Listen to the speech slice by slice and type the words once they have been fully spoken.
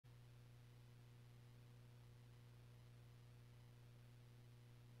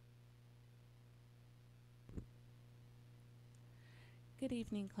Good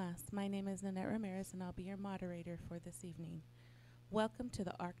evening, class. My name is Nanette Ramirez, and I'll be your moderator for this evening. Welcome to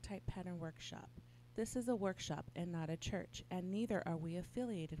the Archetype Pattern Workshop. This is a workshop and not a church, and neither are we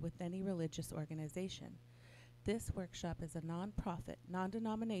affiliated with any religious organization. This workshop is a non-profit,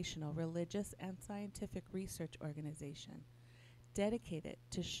 non-denominational, religious, and scientific research organization dedicated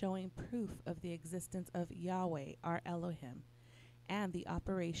to showing proof of the existence of Yahweh, our Elohim, and the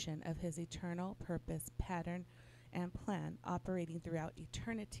operation of his eternal purpose, pattern, and plan operating throughout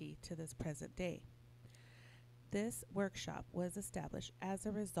eternity to this present day. This workshop was established as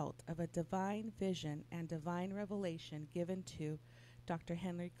a result of a divine vision and divine revelation given to Dr.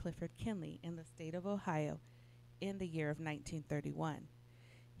 Henry Clifford Kinley in the state of Ohio in the year of 1931.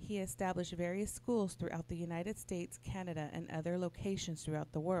 He established various schools throughout the United States, Canada, and other locations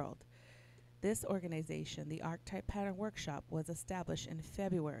throughout the world. This organization, the Archetype Pattern Workshop, was established in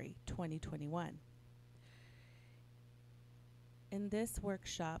February 2021. In this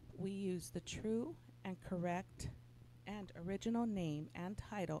workshop, we use the true and correct and original name and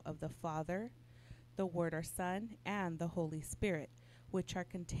title of the Father, the Word or Son, and the Holy Spirit, which are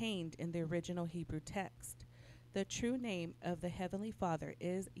contained in the original Hebrew text. The true name of the Heavenly Father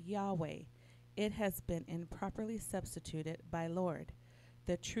is Yahweh. It has been improperly substituted by Lord.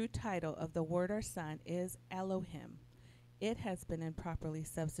 The true title of the Word or Son is Elohim. It has been improperly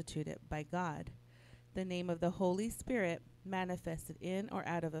substituted by God. The name of the Holy Spirit, manifested in or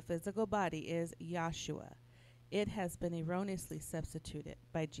out of a physical body, is Yahshua. It has been erroneously substituted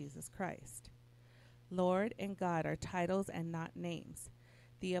by Jesus Christ. Lord and God are titles and not names.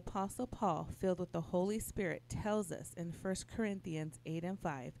 The Apostle Paul, filled with the Holy Spirit, tells us in 1 Corinthians 8 and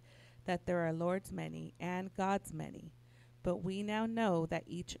 5 that there are Lords many and gods many. But we now know that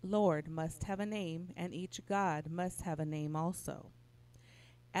each Lord must have a name, and each God must have a name also.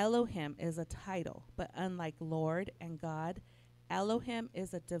 Elohim is a title, but unlike Lord and God, Elohim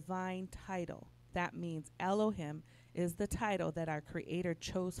is a divine title. That means Elohim is the title that our Creator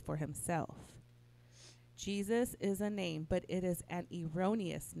chose for himself. Jesus is a name, but it is an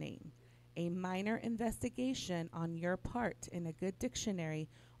erroneous name. A minor investigation on your part in a good dictionary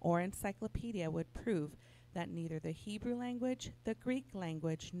or encyclopedia would prove that neither the Hebrew language, the Greek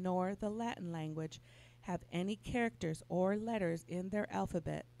language, nor the Latin language have any characters or letters in their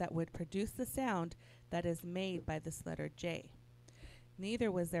alphabet that would produce the sound that is made by this letter J.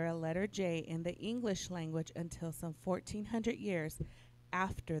 Neither was there a letter J in the English language until some 1400 years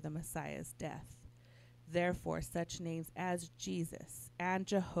after the Messiah's death. Therefore, such names as Jesus and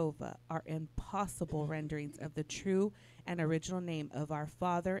Jehovah are impossible renderings of the true and original name of our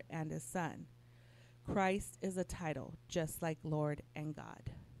Father and his Son. Christ is a title, just like Lord and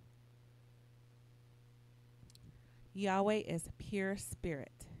God. Yahweh is pure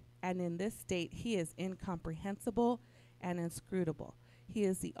spirit, and in this state he is incomprehensible and inscrutable. He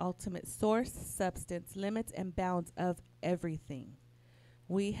is the ultimate source, substance, limits, and bounds of everything.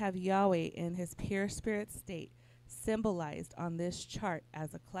 We have Yahweh in his pure spirit state, symbolized on this chart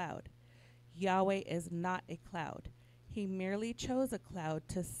as a cloud. Yahweh is not a cloud. He merely chose a cloud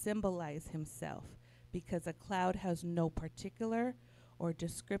to symbolize himself, because a cloud has no particular or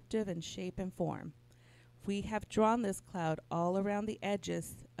descriptive in shape and form. We have drawn this cloud all around the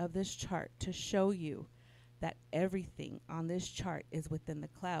edges of this chart to show you that everything on this chart is within the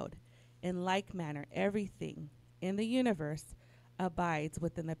cloud. In like manner, everything in the universe abides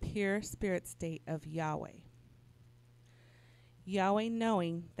within the pure spirit state of Yahweh. Yahweh,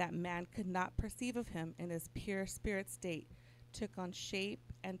 knowing that man could not perceive of him in his pure spirit state, took on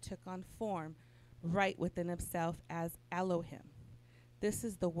shape and took on form right within himself as Elohim. This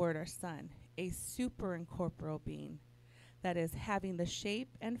is the Word or Son, a superincorporeal being, that is, having the shape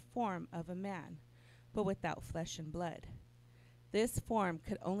and form of a man, but without flesh and blood. This form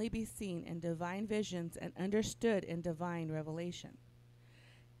could only be seen in divine visions and understood in divine revelation.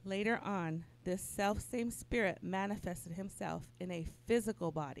 Later on, this self-same spirit manifested himself in a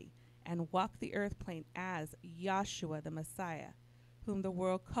physical body and walked the earth plane as Yahshua the Messiah, whom the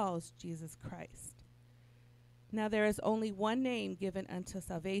world calls Jesus Christ. Now there is only one name given unto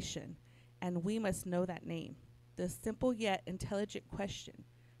salvation, and we must know that name. The simple yet intelligent question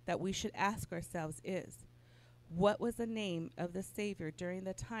that we should ask ourselves is, what was the name of the Savior during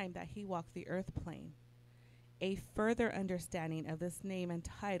the time that he walked the earth plane? A further understanding of this name and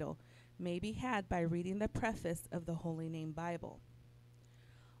title may be had by reading the preface of the Holy Name Bible.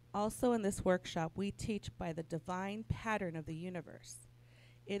 Also in this workshop, we teach by the divine pattern of the universe.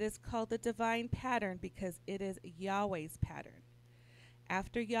 It is called the divine pattern because it is Yahweh's pattern.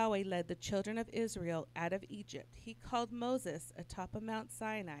 After Yahweh led the children of Israel out of Egypt, he called Moses atop of Mount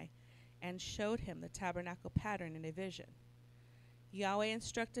Sinai and showed him the tabernacle pattern in a vision. Yahweh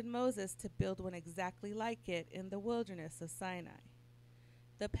instructed Moses to build one exactly like it in the wilderness of Sinai.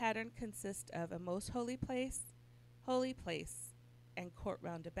 The pattern consists of a most holy place, and court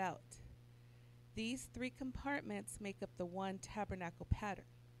round about. These three compartments make up the one tabernacle pattern.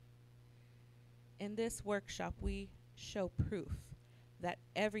 In this workshop, we show proof that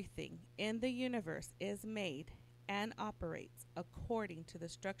everything in the universe is made and operates according to the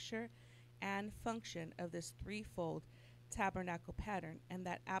structure and function of this threefold tabernacle pattern, and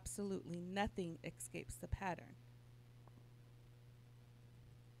that absolutely nothing escapes the pattern.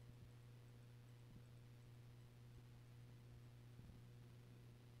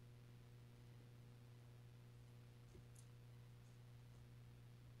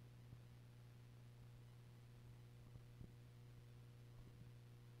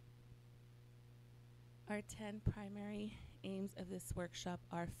 Our 10 primary aims of this workshop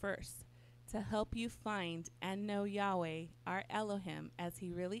are: first, to help you find and know Yahweh, our Elohim, as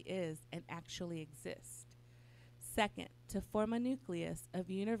he really is and actually exists. Second, to form a nucleus of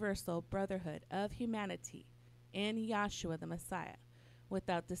universal brotherhood of humanity in Yahshua the Messiah,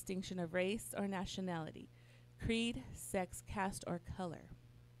 without distinction of race or nationality, creed, sex, caste, or color.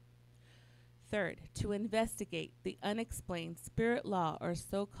 Third, to investigate the unexplained spirit law or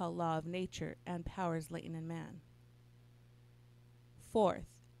so-called law of nature and powers latent in man. Fourth,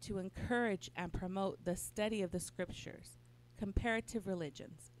 to encourage and promote the study of the scriptures, comparative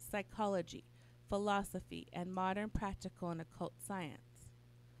religions, psychology, philosophy, and modern practical and occult science.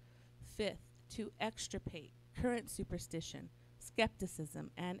 Fifth, to extirpate current superstition,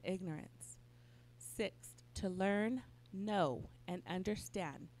 skepticism, and ignorance. Sixth, to learn, know, and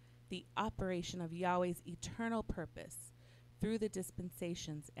understand the operation of Yahweh's eternal purpose through the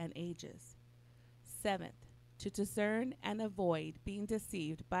dispensations and ages. Seventh, to discern and avoid being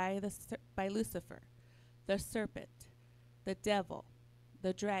deceived by Lucifer, the serpent, the devil,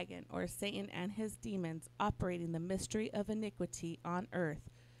 the dragon, or Satan and his demons operating the mystery of iniquity on earth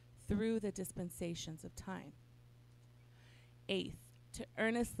through the dispensations of time. Eighth, to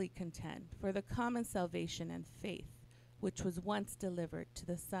earnestly contend for the common salvation and faith which was once delivered to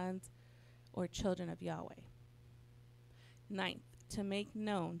the sons or children of Yahweh. Ninth, to make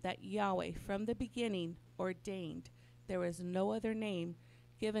known that Yahweh from the beginning ordained there was no other name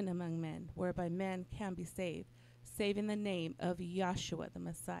given among men whereby men can be saved, save in the name of Yahshua the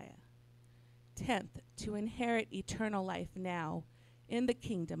Messiah. 10th, to inherit eternal life now in the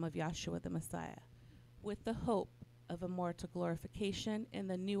kingdom of Yahshua the Messiah, with the hope of immortal glorification in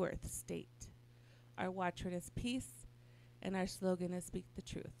the new earth state. Our watchword is peace, and our slogan is speak the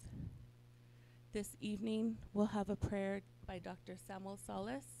truth. This evening we'll have a prayer by Dr. Samuel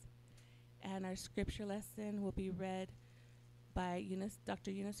Solis, and our scripture lesson will be read by Dr.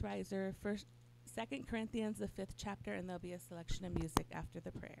 Eunice Reiser, 2 Corinthians, the 5th chapter, and there'll be a selection of music after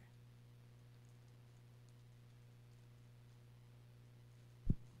the prayer.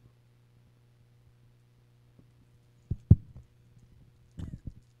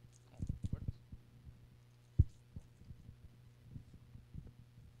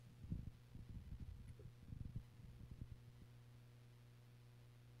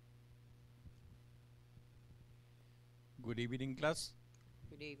 Good evening, class.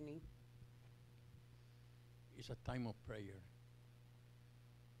 Good evening. It's a time of prayer.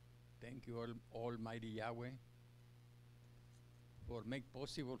 Thank you, Almighty Yahweh, for make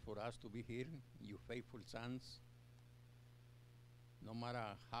possible for us to be here, you faithful sons. No matter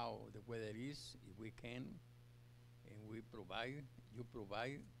how the weather is, if we can, and we provide, you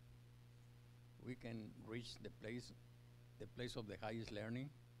provide, we can reach the place of the highest learning.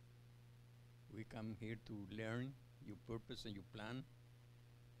 We come here to learn your purpose and your plan.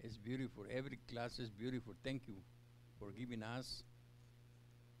 It's beautiful. Every class is beautiful. Thank you for giving us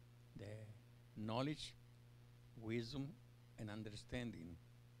the knowledge, wisdom, and understanding.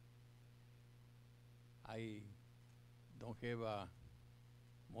 I don't have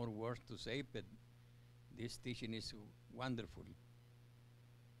more words to say, but this teaching is wonderful.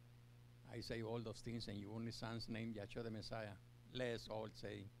 I say all those things in your only son's name, Yahshua the Messiah. Let's all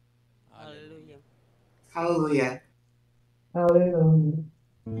say Hallelujah. Hallelujah. Hallelujah.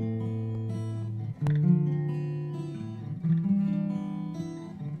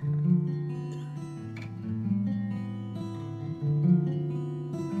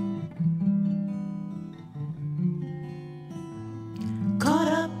 Caught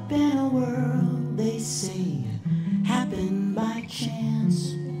up in a world they say happened by chance.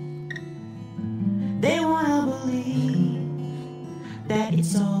 They wanna believe that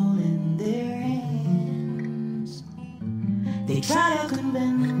it's all in their hands. They try to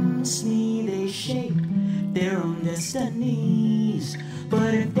convince me they shape their own destinies.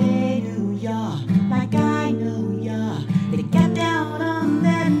 But if they knew Yah like I knew Yah, they'd get down on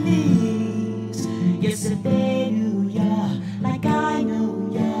their knees. Yes, if they knew Yah like I knew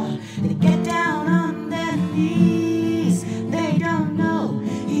Yah, they'd get down on their knees. They don't know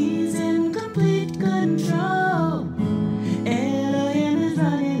He's in complete control. Elohim is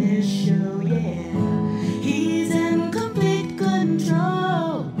running His show, yeah. He's in complete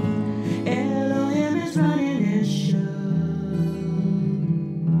control. Elohim is running His show.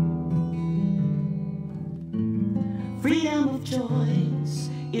 Freedom of choice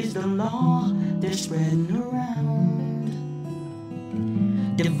is the law they're spreading around.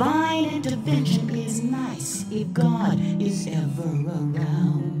 Divine intervention is nice if God is ever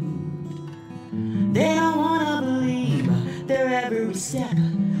around. They don't wanna believe their every step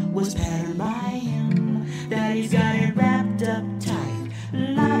was patterned by Him, that He's got it wrapped up tight,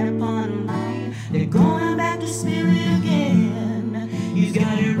 line upon line. They're going back to spirit again. He's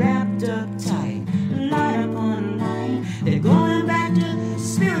got it wrapped up tight, line upon line. They're going back to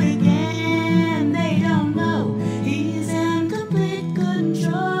spirit again. They don't know He's in complete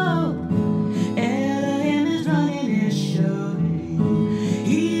control. Elohim is running His show.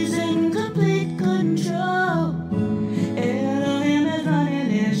 He's in complete control. Elohim is running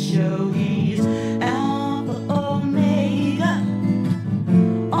His show. He's Alpha, Omega,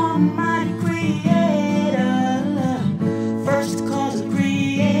 Almighty Creator, first cause of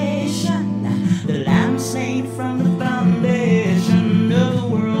creation, the Lamb slain from the foundation of the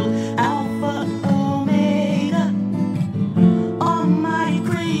world. Alpha, Omega, Almighty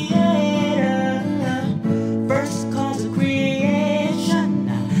Creator, first cause of creation,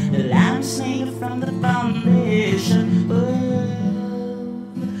 the Lamb slain from the foundation of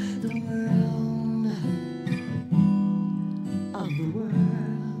the world. Of the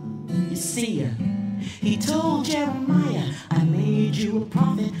world. You see, He told Jeremiah, I made you a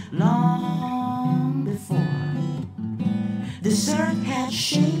prophet long before this earth had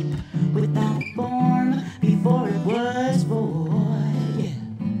shape without form, before it was void. Yeah.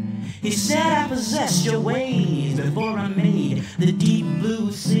 He said, I possessed your ways before I made the deep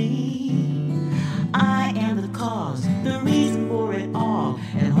blue sea. I am the cause, the reason for it all,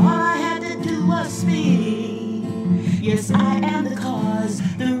 and all I had to do was speak. Yes, I am the cause,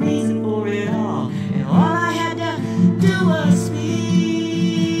 the reason for it all, and all I had to do was speak.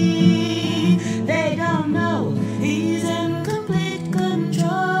 They don't know He's in complete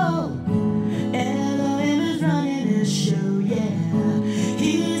control. Elohim is running His show, yeah.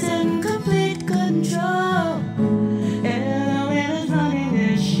 He's in complete control. Elohim is running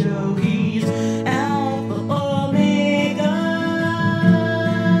His show. He's Alpha, Omega,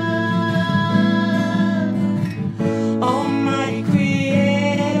 Almighty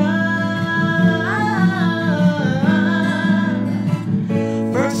Creator,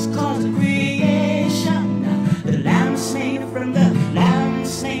 first cause of creation, the Lamb slain from the Lamb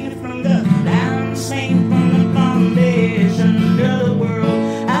slain from the Lamb slain from the foundation of the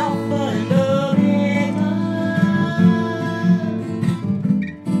world. Alpha and Omega,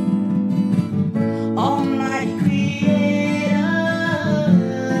 Almighty Creator,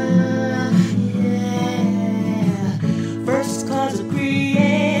 yeah. First cause of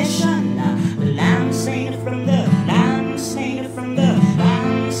creation, the Lamb slain from the Lamb slain from the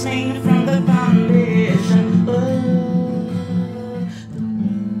Lamb slain from the foundation of the world.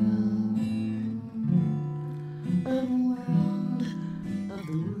 Of the world, of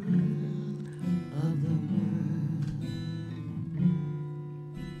the world, of the world.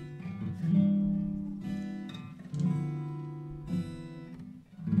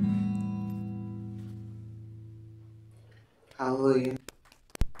 Hallelujah.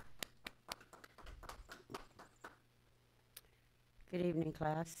 Good evening,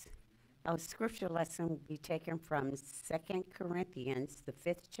 class. Our scripture lesson will be taken from 2 Corinthians, the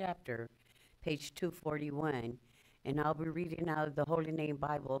 5th chapter, page 241, and I'll be reading out of the Holy Name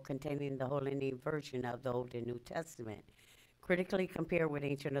Bible containing the Holy Name version of the Old and New Testament, critically compared with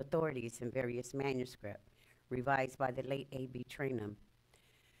ancient authorities in various manuscripts, revised by the late A.B. Trainum.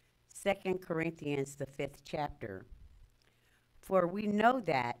 2 Corinthians, the 5th chapter. For we know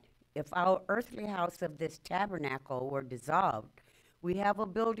that if our earthly house of this tabernacle were dissolved, we have a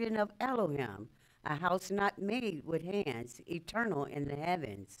building of Elohim, a house not made with hands, eternal in the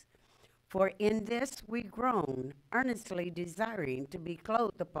heavens. For in this we groan, earnestly desiring to be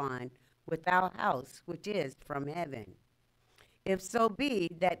clothed upon with our house which is from heaven. If so be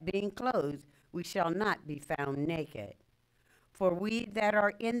that being clothed we shall not be found naked. For we that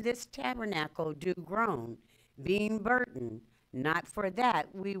are in this tabernacle do groan, being burdened, not for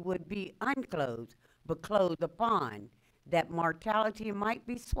that we would be unclothed, but clothed upon, that mortality might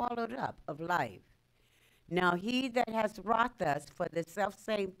be swallowed up of life. Now he that has wrought thus for the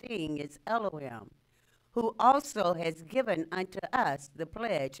selfsame thing is Elohim, who also has given unto us the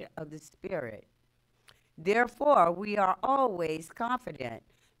pledge of the Spirit. Therefore we are always confident,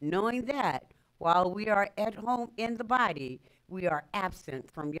 knowing that while we are at home in the body, we are absent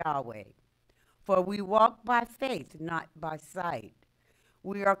from Yahweh. For we walk by faith, not by sight.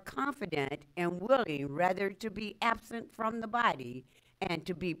 We are confident and willing rather to be absent from the body and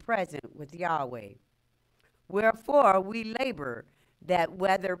to be present with Yahweh. Wherefore we labor that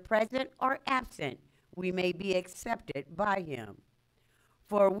whether present or absent, we may be accepted by him.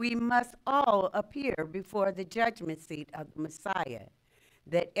 For we must all appear before the judgment seat of the Messiah,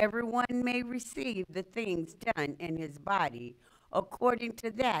 that everyone may receive the things done in his body according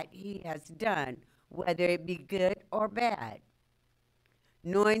to that he has done, whether it be good or bad.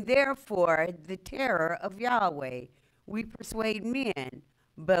 Knowing therefore the terror of Yahweh, we persuade men,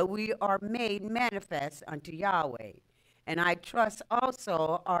 but we are made manifest unto Yahweh, and I trust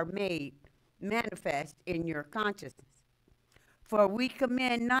also are made manifest in your consciousness. For we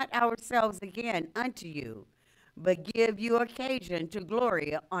commend not ourselves again unto you, but give you occasion to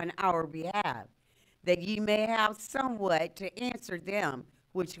glory on our behalf, that ye may have somewhat to answer them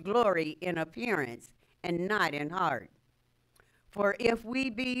which glory in appearance and not in heart. For if we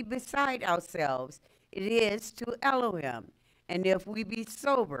be beside ourselves, it is to Elohim, and if we be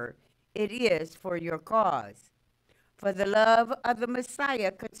sober, it is for your cause. For the love of the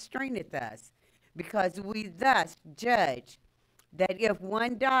Messiah constraineth us, because we thus judge that if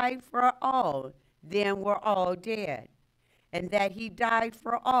one died for all, then were all dead, and that he died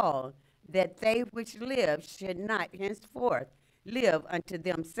for all, that they which live should not henceforth live unto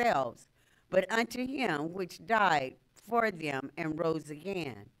themselves, but unto him which died for them and rose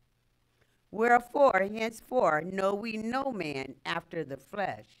again. Wherefore henceforth know we no man after the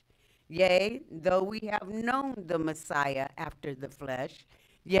flesh. Yea, though we have known the Messiah after the flesh,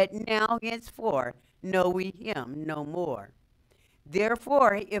 yet now henceforth know we him no more.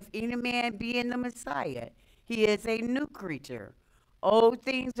 Therefore, if any man be in the Messiah, he is a new creature. Old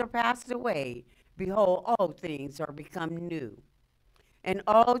things are passed away. Behold, all things are become new. And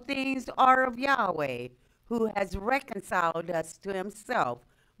all things are of Yahweh, who has reconciled us to himself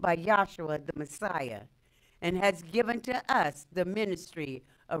by Yahshua the Messiah, and has given to us the ministry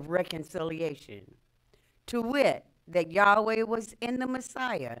of reconciliation. To wit, that Yahweh was in the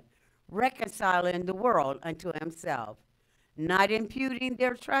Messiah, reconciling the world unto himself, not imputing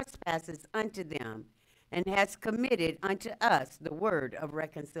their trespasses unto them, and has committed unto us the word of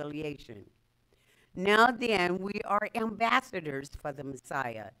reconciliation. Now then, we are ambassadors for the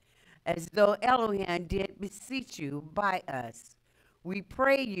Messiah, as though Elohim did beseech you by us. We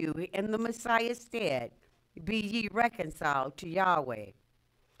pray you in the Messiah's stead, be ye reconciled to Yahweh.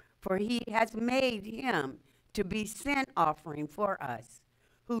 For he has made him to be sin offering for us,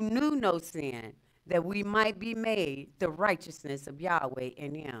 who knew no sin, that we might be made the righteousness of Yahweh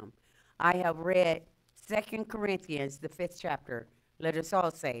in him. I have read 2 Corinthians, the 5th chapter. Let us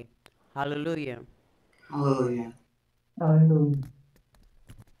all say, hallelujah. Hallelujah. Hallelujah.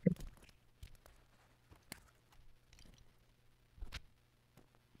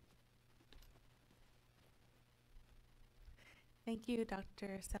 Thank you,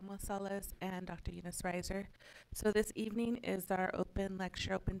 Dr. Samuel Salas and Dr. Eunice Reiser. So this evening is our open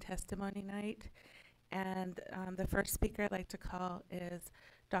lecture, open testimony night. And the first speaker I'd like to call is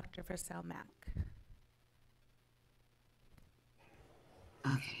Dr. Versell Mack.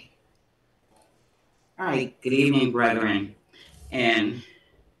 Okay. All right. Good evening, brethren, and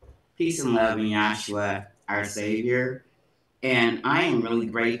peace and love in Yahshua, our Savior. And I am really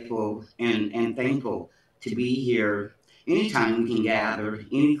grateful and thankful to be here anytime we can gather,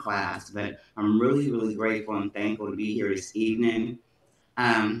 any class, but I'm really, really grateful and thankful to be here this evening.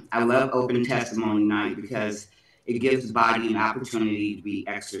 I love open testimony night because it gives the body an opportunity to be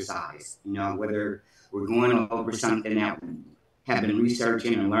exercised. You know, whether we're going over something that we have been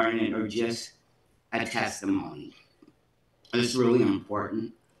researching and learning or just a testimony. It's really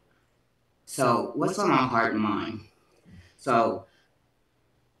important. So what's on my heart and mind? So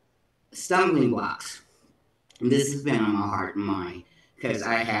stumbling blocks. This has been on my heart and mind because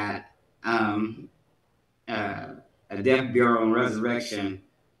I had a death, burial, and resurrection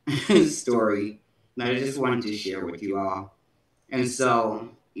story that I just wanted to share with you all. And so,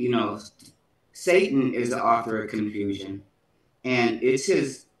 you know, Satan is the author of confusion, and it's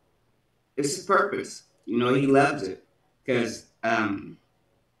his purpose. You know, he loves it because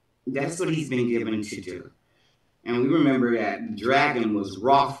that's what he's been given to do. And we remember that the dragon was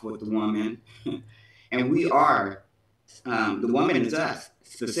wroth with the woman, And we are, the woman is us,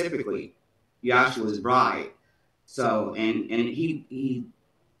 specifically, Yahshua's bride. So, and he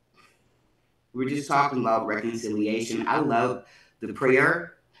we're just talking about reconciliation. I love the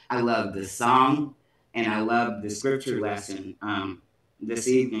prayer, I love the song, and I love the scripture lesson this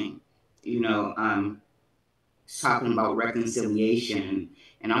evening. You know, talking about reconciliation,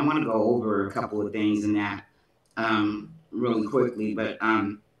 and I want to go over a couple of things in that really quickly. But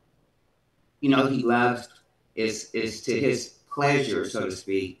you know, he loves is to his pleasure, so to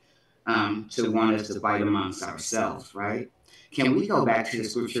speak, to want us to fight amongst ourselves, right? Can we go back to the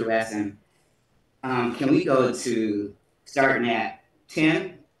scripture lesson? Can we go to starting at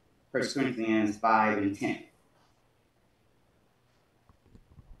 10, 1 Corinthians 5 and 10?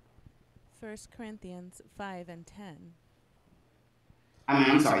 1 Corinthians 5 and 10.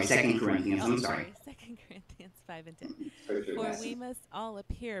 I'm sorry, 2 Corinthians, I'm sorry. 2 Corinthians 5 and 10. Scripture For lesson. we must all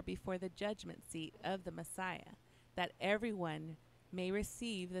appear before the judgment seat of the Messiah, that everyone may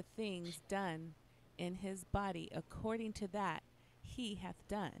receive the things done in his body according to that he hath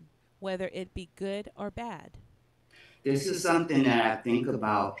done, whether it be good or bad. This is something that I think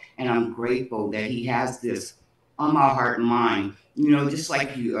about, and I'm grateful that he has this on my heart and mind. You know, just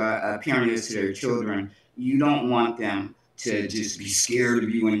like you, a parent is to their children, you don't want them to just be scared of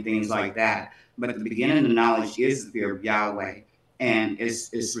you and things like that. But the beginning of knowledge is the fear of Yahweh, and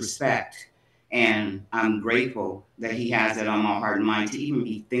it's respect. And I'm grateful that he has that on my heart and mind to even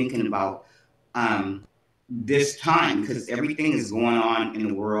be thinking about um, this time, because everything is going on in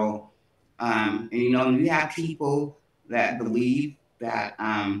the world. And you know, you have people that believe that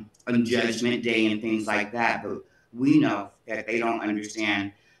on Judgment Day and things like that, but we know that they don't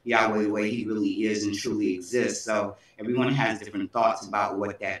understand Yahweh the way He really is and truly exists. So everyone has different thoughts about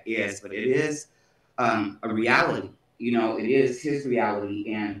what that is, but it is a reality. You know, it is His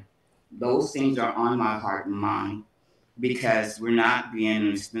reality, and those things are on my heart and mind because we're not being,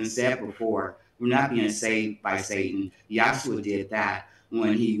 it's been said before, we're not being saved by Satan. Yahshua did that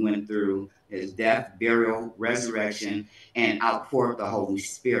when he went through his death, burial, resurrection, and outpoured the Holy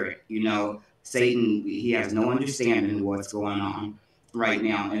Spirit. You know, Satan, he has no understanding of what's going on right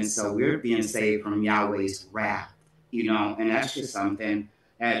now. And so we're being saved from Yahweh's wrath, you know, and that's just something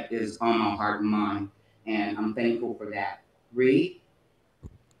that is on my heart and mind. And I'm thankful for that. Read.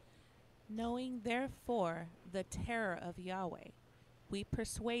 Knowing therefore the terror of Yahweh, we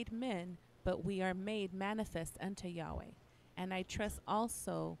persuade men, but we are made manifest unto Yahweh, and I trust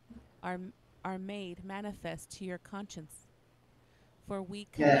also are made manifest to your conscience. For we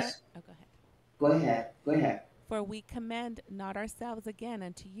commend. Yes. Oh, go ahead. Go ahead. Go ahead. For we commend not ourselves again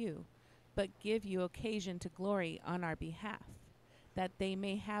unto you, but give you occasion to glory on our behalf, that they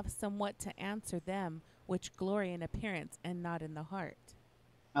may have somewhat to answer them which glory in appearance and not in the heart.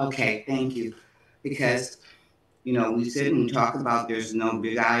 Okay, thank you. Because, you know, we sit and talk about there's no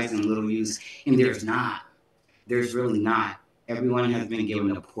big eyes and little U's, and there's not. There's really not. Everyone has been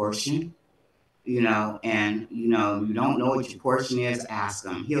given a portion, you know, and, you know, you don't know what your portion is, ask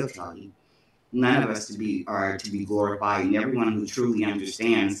him. He'll tell you. None of us are to be glorified, and everyone who truly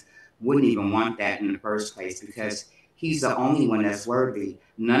understands wouldn't even want that in the first place because he's the only one that's worthy.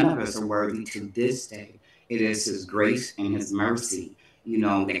 None of us are worthy to this day. It is his grace and his mercy, you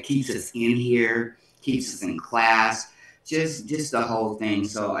know, that keeps us in here, keeps us in class, just the whole thing.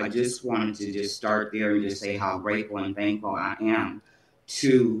 So I just wanted to just start there and just say how grateful and thankful I am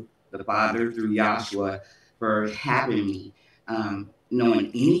to the Father through Yahshua for having me. Knowing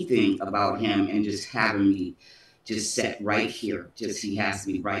anything about him and just having me just set right here. Just he has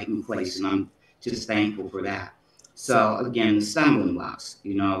me right in place, and I'm just thankful for that. So again, the stumbling blocks.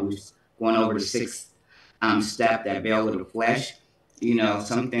 You know, we're going over the sixth step, that veil of the flesh. You know,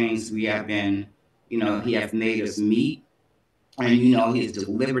 some things we have been, you know, he has made us meet, and you know, he has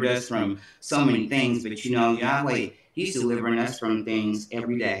delivered us from so many things. But you know, Yahweh, he's delivering us from things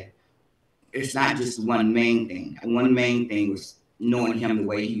every day. It's not just one main thing. One main thing was knowing him the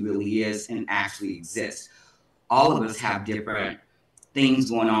way he really is and actually exists. All of us have different things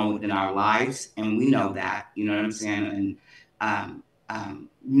going on within our lives, and we know that. You know what I'm saying? And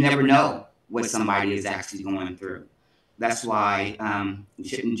you never know what somebody is actually going through. That's why you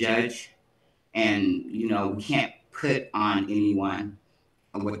shouldn't judge, and you know we can't put on anyone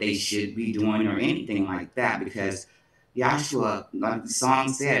what they should be doing or anything like that because Yahshua, like the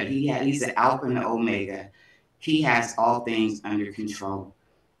song said, he's the Alpha and the Omega. He has all things under control.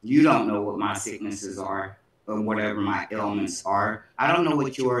 You don't know what my sicknesses are or whatever my ailments are. I don't know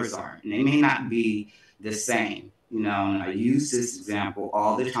what yours are, and they may not be the same. You know, and I use this example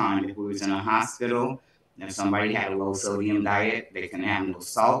all the time. If we was in a hospital, if somebody had a low sodium diet, they can have no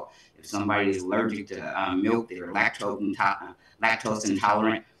salt. If somebody is allergic to milk, they're lactose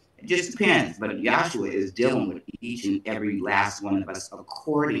intolerant. It just depends. But Yahshua is dealing with each and every last one of us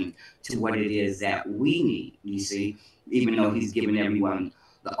according to what it is that we need. You see, even though He's given everyone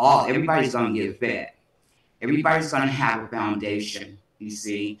the all, everybody's going to get fed. Everybody's going to have a foundation, you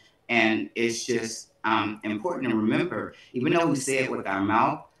see, and it's just important to remember, even though we say it with our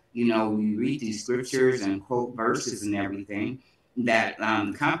mouth, we read these scriptures and quote verses and everything, that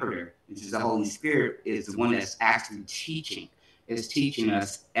the Comforter, which is the Holy Spirit, is the one that's actually teaching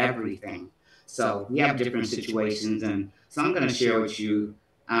us everything. So we have different situations, and so I'm going to share with you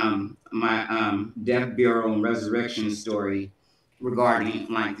my death, burial, and resurrection story regarding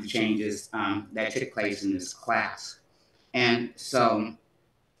like the changes that took place in this class. And so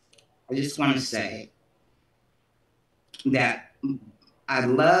I just want to say that I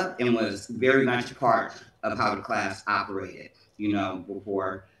loved and was very much a part of how the class operated,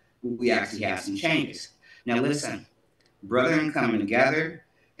 before we actually had some changes. Now listen, brethren coming together,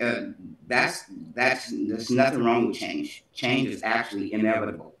 uh, there's nothing wrong with change. Change is actually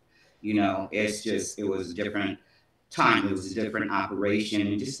inevitable. It was a different time, it was a different operation,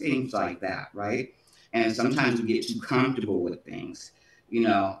 and just things like that, right? And sometimes we get too comfortable with things.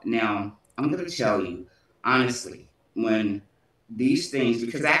 Now I'm going to tell you honestly, when these things,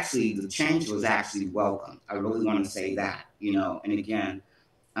 because actually the change was actually welcome. I really want to say that, and again,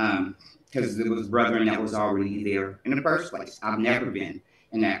 because there was brethren that was already there in the first place. I've never been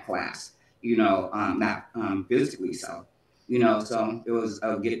in that class, not physically so, so it was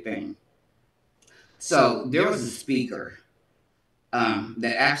a good thing. So there was a speaker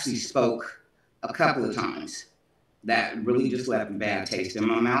that actually spoke a couple of times that really just left a bad taste in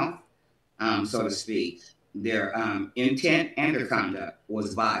my mouth, so to speak. Their intent and their conduct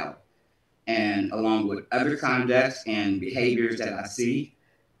was vile, and along with other conducts and behaviors that I see,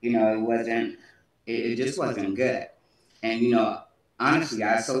 it just wasn't good. And honestly,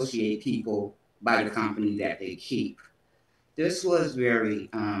 I associate people by the company that they keep. This was very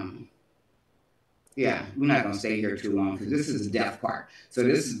yeah, we're not gonna stay here too long because this is the death part. So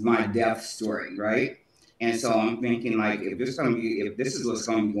this is my death story, right? And so I'm thinking like, if this is what's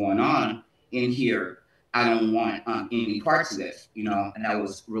gonna be going on in here, I don't want any parts of this, And I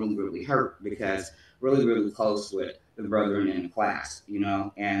was really, really hurt because really, really close with the brethren in the class,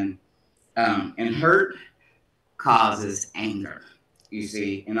 and hurt causes anger, you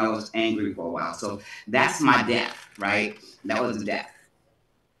see, and I was angry for a while. So that's my death, right? That was the death,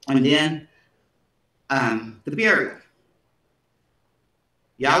 and then the burial.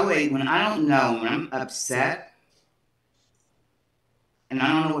 Yahweh, when I don't know, when I'm upset and I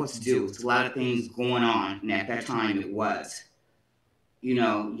don't know what to do, it's a lot of things going on, and at that time it was.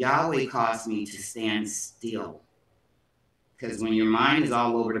 Yahweh caused me to stand still. Because when your mind is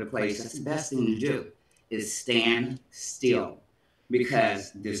all over the place, that's the best thing to do, is stand still.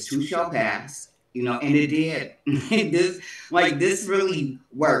 Because this too shall pass, and it did. this really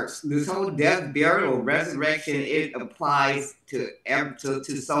works. This whole death, burial, resurrection, it applies to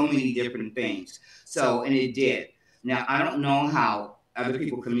so many different things. So, and it did. Now, I don't know how other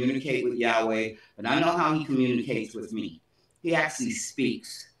people communicate with Yahweh, but I know how He communicates with me. He actually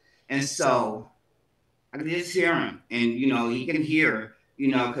speaks. And so I can just hear Him. And, He can hear,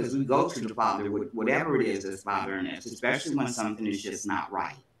 because we go to the Father with whatever it is that's bothering us, especially when something is just not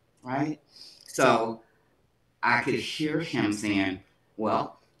right, right? So I could hear Him saying,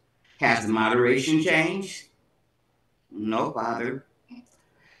 well, has the moderation changed? No, Father.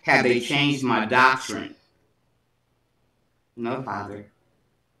 Have they changed my doctrine? No, Father.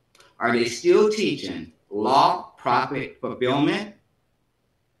 Are they still teaching law, prophet, fulfillment?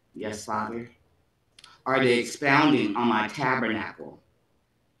 Yes, Father. Are they expounding on my tabernacle?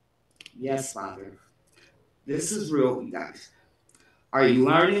 Yes, Father. This is real, you guys. Are you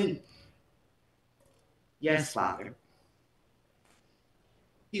learning? Yes, Father.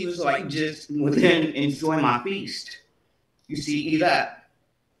 He was like, just within, enjoy my feast. You see, eat up.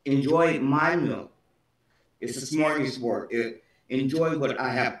 Enjoy my meal. It's a smorgasbord. Enjoy what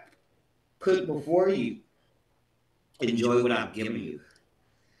I have put before you. Enjoy what I've given you.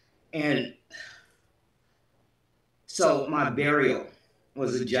 And so my burial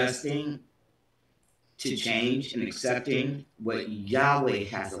was adjusting to change and accepting what Yahweh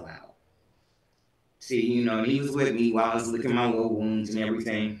has allowed. See, He was with me while I was licking my little wounds and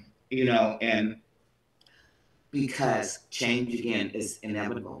everything, and because change again is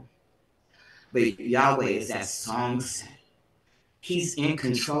inevitable. But Yahweh is that song said. He's in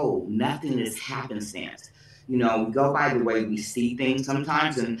control. Nothing is happenstance. We go by the way we see things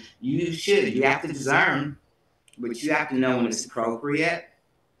sometimes, and you have to discern, but you have to know when it's appropriate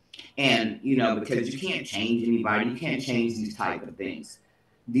And, because you can't change anybody, you can't change these type of things.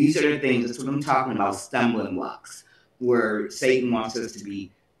 These are the things, that's what I'm talking about, stumbling blocks, where Satan wants us to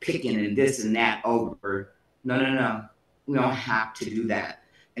be picking and this and that over. No, no, no. We don't have to do that.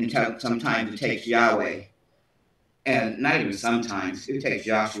 And sometimes it takes Yahweh, and not even sometimes, it takes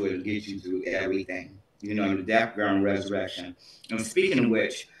Joshua to get you through everything, the death, burial, and resurrection. And speaking of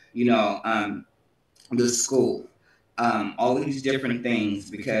which, the school, all these different things,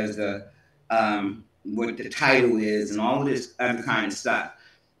 because what the title is and all of this other kind of stuff.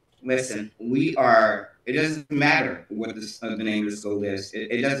 Listen, it doesn't matter what the name of the school is.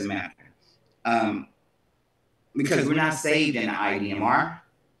 It doesn't matter. Um, because we're not saved in the IDMR.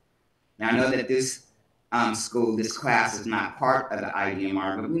 Now, I know that this school, this class is not part of the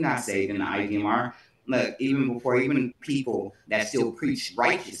IDMR, but we're not saved in the IDMR. Look, even before, even people that still preach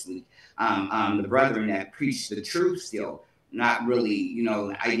righteously, the brethren that preach the truth still, not really, the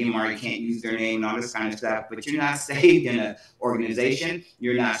IDMR, you can't use their name and all this kind of stuff, but you're not saved in an organization,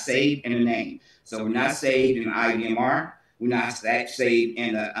 you're not saved in a name. So we're not saved in the IDMR, we're not saved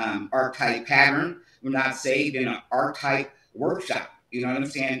in the archetype pattern, we're not saved in an archetype workshop. You know what I'm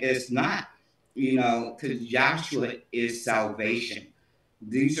saying? It's not, because Joshua is salvation.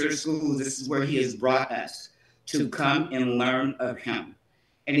 These are schools, this is where he has brought us to come and learn of him.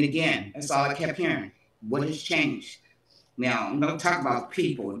 And again, that's all I kept hearing. What has changed? Now, I'm going to talk about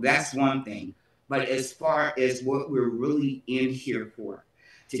people. That's one thing. But as far as what we're really in here for,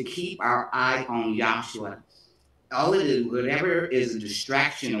 to keep our eye on Joshua, all it is, whatever is a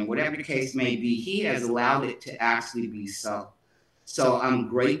distraction or whatever the case may be, he has allowed it to actually be so. So I'm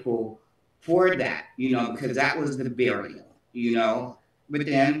grateful for that, because that was the burial, But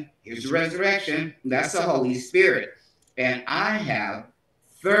then here's the resurrection. That's the Holy Spirit. And I have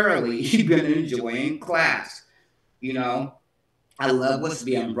thoroughly been enjoying class. I love what's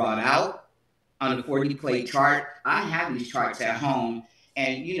being brought out on the 40 plate chart. I have these charts at home,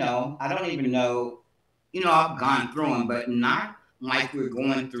 and I don't even know, I've gone through them, but not like we're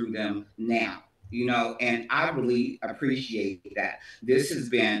going through them now. And I really appreciate that. This has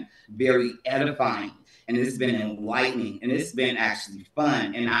been very edifying, and it's been enlightening, and it's been actually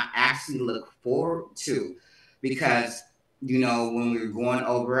fun, and I actually look forward to, because when we're going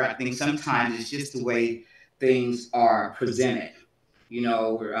over, I think sometimes it's just the way things are presented.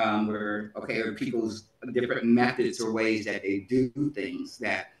 We're okay, or people's different methods or ways that they do things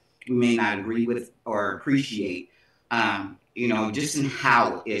that we may not agree with or appreciate. Just in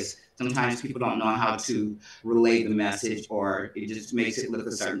how it is. Sometimes people don't know how to relay the message, or it just makes it look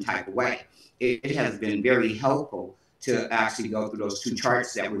a certain type of way. It has been very helpful to actually go through those two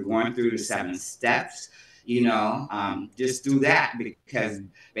charts that we're going through, the 7 steps. Just do that, because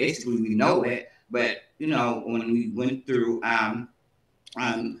basically we know it. But when we went through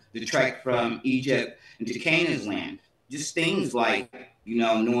the trek from Egypt into Canaan's land, just things like,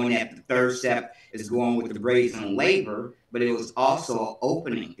 knowing that the third step is going with the brazen labor, but it was also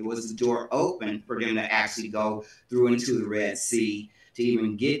opening. It was the door open for them to actually go through into the Red Sea to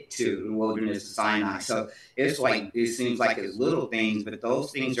even get to the wilderness of Sinai. So it's like, it seems like it's little things, but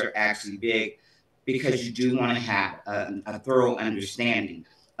those things are actually big, because you do want to have a thorough understanding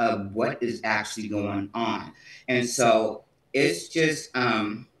of what is actually going on. And so it's just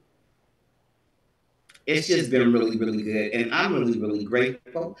been really, really good, and I'm really, really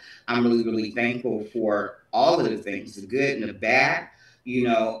grateful. I'm really, really thankful for all of the things, the good and the bad.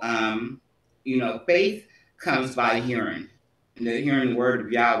 Faith comes by hearing, hearing the word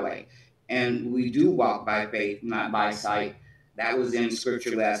of Yahweh, and we do walk by faith, not by sight. That was in the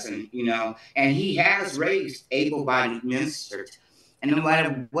scripture lesson, and he has raised able-bodied ministers, and no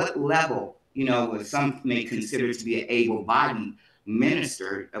matter what level, what some may consider to be an able-bodied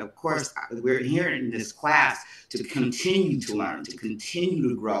minister, of course, we're here in this class to continue to learn, to continue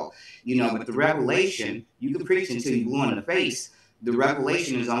to grow. But the revelation, you can preach until you blue in the face. The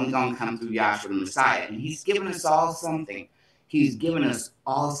revelation is only going to come through Yahshua the Messiah, and he's given us all something. He's given us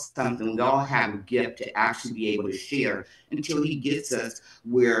all something. We all have a gift to actually be able to share until he gets us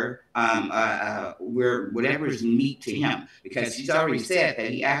where whatever is meet to him, because he's already said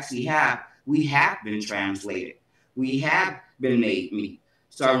that we have been translated. We have been made meet.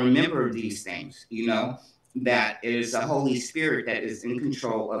 So I remember these things, that it is the Holy Spirit that is in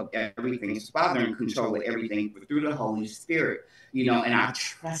control of everything. His Father in control of everything, but through the Holy Spirit, and I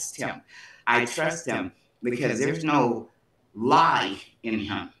trust him. I trust him because there's no lie in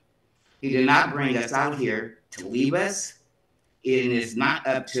him. He did not bring us out here to leave us. It is not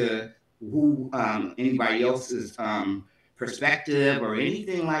up to who anybody else's perspective or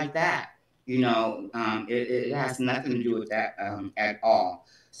anything like that. It has nothing to do with that at all.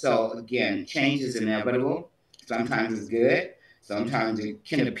 So again, change is inevitable. Sometimes it's good. Sometimes it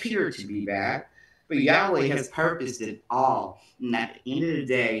can appear to be bad. But Yahweh has purposed it all. And at the end of the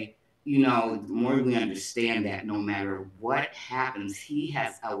day, the more we understand that no matter what happens, He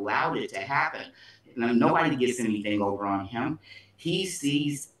has allowed it to happen. Now, nobody gets anything over on Him. He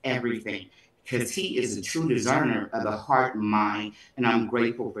sees everything because He is a true discerner of the heart and mind. And I'm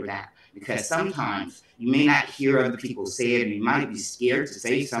grateful for that because sometimes you may not hear other people say it and you might be scared to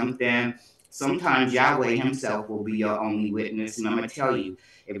say something. Sometimes Yahweh Himself will be your only witness. And I'm going to tell you,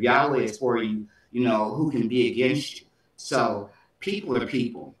 if Yahweh is for you, who can be against you? So people are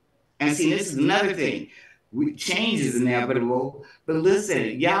people. And see, this is another thing. Change is inevitable, but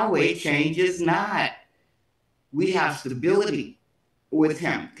listen, Yahweh changes not. We have stability with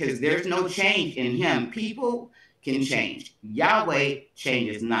Him because there's no change in Him. People can change. Yahweh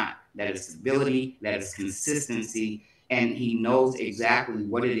changes not. That is stability, that is consistency, and He knows exactly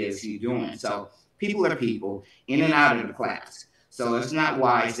what it is He's doing. So people are people in and out of the class. So it's not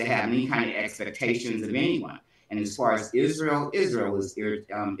wise to have any kind of expectations of anyone. And as far as Israel, Israel is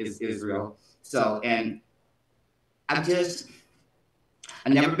Israel. So, and I just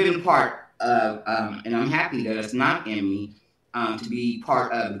I've never been a part of, and I'm happy that it's not in me to be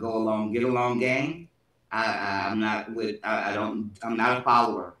part of the go along, get along gang. I'm not with. I don't. I'm not a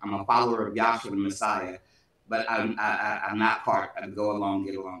follower. I'm a follower of Yahshua the Messiah, but I'm not part of the go along,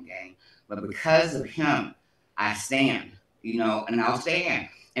 get along gang. But because of Him, I stand. And I'll stand.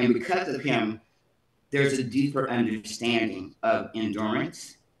 And because of Him, there's a deeper understanding of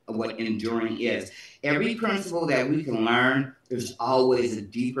endurance, of what enduring is. Every principle that we can learn, there's always a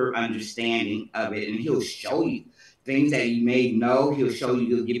deeper understanding of it, and He'll show you things that you may know. He'll show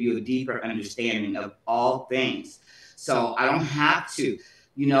you, He'll give you a deeper understanding of all things. So I don't have to,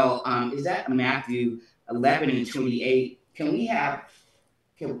 is that Matthew 11 and 28? Can we have,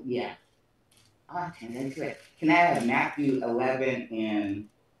 yeah. Can I have Matthew 11 and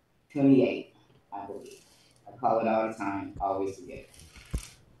 28? I believe. I call it all the time, always forget.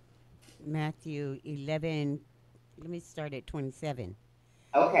 Matthew 11, let me start at 27.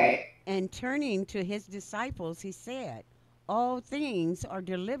 Okay. And turning to his disciples, he said, all things are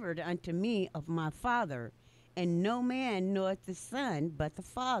delivered unto me of my Father, and no man knoweth the Son but the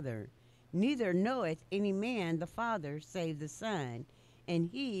Father. Neither knoweth any man the Father save the Son, and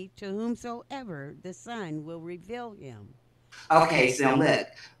he to whomsoever the Son will reveal him. Okay, so look,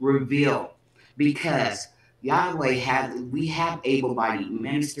 reveal. Because we have able bodied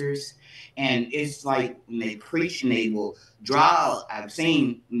ministers, and it's like when they preach and they will draw, I've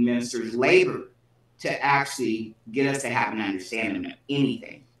seen ministers labor to actually get us to have an understanding of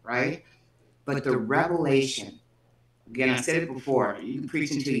anything, right? But the revelation, again, I said it before, you can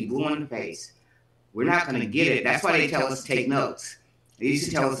preach until you blue in the face. We're not going to get it. That's why they tell us to take notes. They used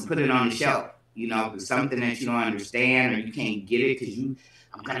to tell us to put it on the shelf. If it's something that you don't understand or you can't get it because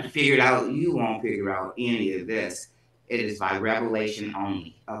I'm going to figure it out. You won't figure out any of this. It is by revelation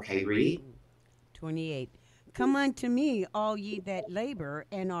only. Okay, read. 28. Come unto me, all ye that labor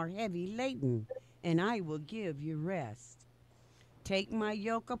and are heavy laden, and I will give you rest. Take my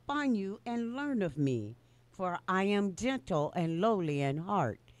yoke upon you and learn of me, for I am gentle and lowly in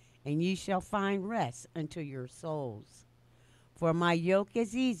heart, and ye shall find rest unto your souls. For my yoke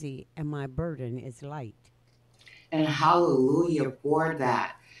is easy and my burden is light. And hallelujah for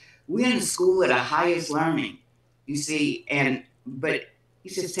that. We're in the school of the highest learning, you see, but he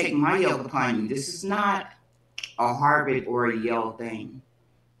says, take my yoke upon you. This is not a Harvard or a Yale thing.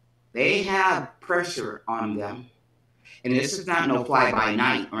 They have pressure on them. And this is not no fly by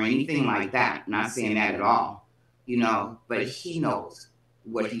night or anything like that. Not saying that at all, but He knows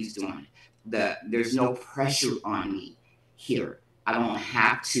what He's doing. There's no pressure on me here. I don't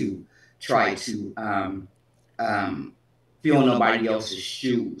have to try to feel nobody else's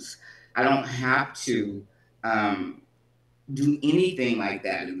shoes. I don't have to do anything like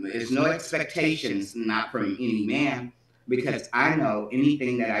that. There's no expectations, not from any man, because I know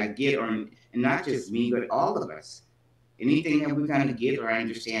anything that I get, and not just me, but all of us, anything that we're going to get or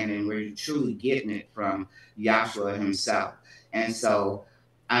understand, and we're truly getting it from Yahshua Himself. And so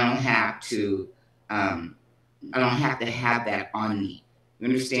I don't have to, have that on me. You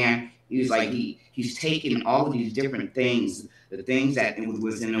understand? He's like he's taking all of these different things, the things that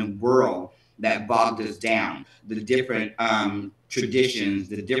was in the world that bogged us down, the different traditions,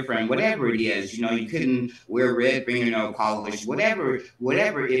 the different whatever it is. You couldn't wear red fingernail polish, whatever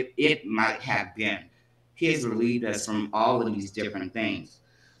it might have been. He has relieved us from all of these different things.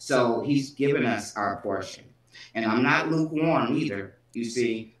 So He's given us our portion. And I'm not lukewarm either. You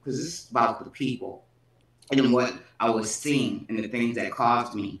see, because this is about the people and what I was seeing and the things that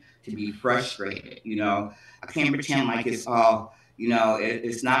caused me to be frustrated. I can't pretend like it's all,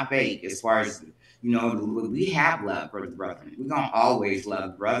 it's not fake as far as, we have love for the brethren. We're going to always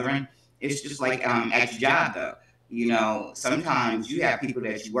love the brethren. It's just like at your job, though. Sometimes you have people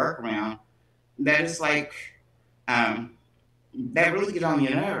that you work around that is like, um, that really get on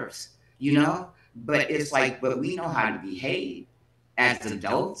your nerves, you know? But it's like, but we know how to behave as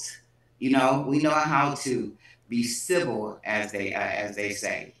adults. We know how to be civil, as they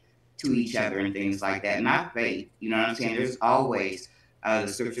say, to each other and things like that. Not fake. You know what I'm saying? There's always the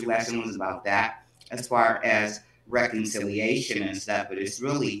scripture lesson was about that as far as reconciliation and stuff. But it's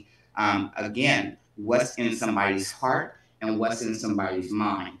really, again, what's in somebody's heart and what's in somebody's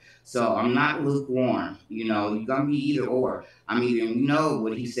mind. So I'm not lukewarm. You're gonna be either or. I'm either,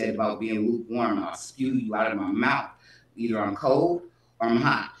 what he said about being lukewarm. I'll spew you out of my mouth. Either I'm cold or I'm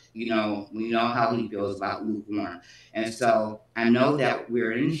hot. We know how he feels about lukewarm. And so I know that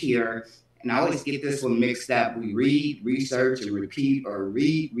we're in here, and I always get this one mixed up. We read, research, and repeat, or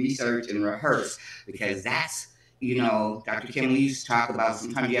read, research, and rehearse, because that's, Dr. Kim, we used to talk about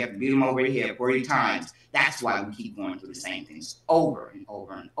sometimes you have to beat them over the head 40 times. That's why we keep going through the same things over and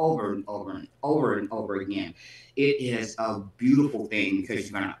over and over and over and over and over again. It is a beautiful thing because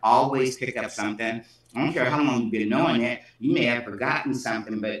you're going to always pick up something. I don't care how long you've been knowing it. You may have forgotten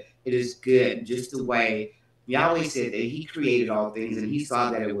something, but it is good. Just the way Yahweh said that He created all things and He saw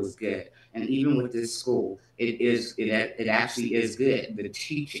that it was good. And even with this school, it actually is good. The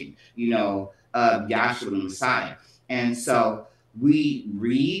teaching, of Yahshua the Messiah. And so we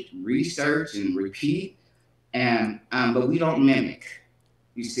read, research, and repeat, and but we don't mimic.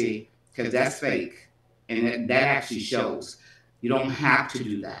 You see, because that's fake, and that actually shows. You don't have to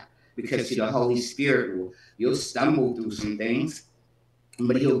do that because see, the Holy Spirit you'll stumble through some things,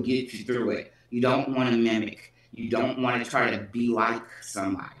 but He'll get you through it. You don't want to mimic. You don't want to try to be like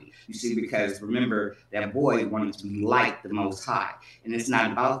somebody. You see, because remember that boy wanted to be like the Most High, and it's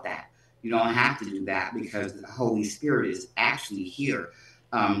not about that. You don't have to do that because the Holy Spirit is actually here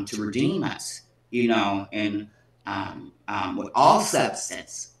to redeem us. And with all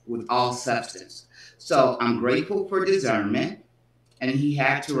substance, So I'm grateful for discernment, and He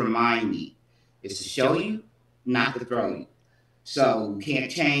had to remind me, it's to show you, not to throw you. So we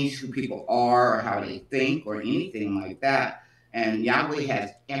can't change who people are or how they think or anything like that. And Yahweh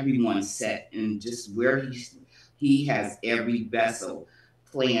has everyone set in just where He has every vessel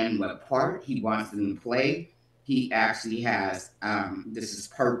playing what part He wants them to play. He actually has this is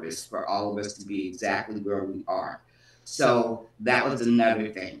purpose for all of us to be exactly where we are. So that was another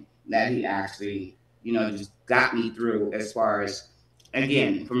thing that He actually, just got me through as far as,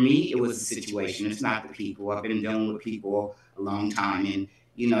 again, for me, it was the situation. It's not the people. I've been dealing with people a long time, and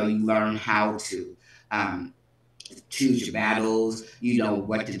you learn how to um, choose your battles. You know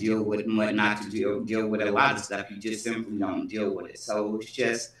what to deal with and what not to deal with. A lot of stuff you just simply don't deal with it. So it's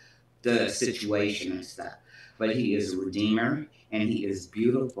just the situation and stuff. But He is a redeemer, and He is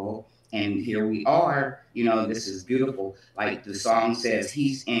beautiful. And here we are. This is beautiful. Like the song says,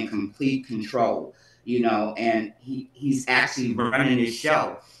 He's in complete control. And he's actually running His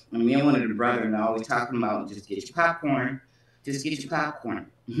show. And me and one of the brethren are always talking about just get your popcorn, just get your popcorn.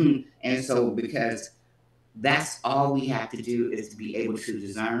 And so because that's all we have to do is to be able to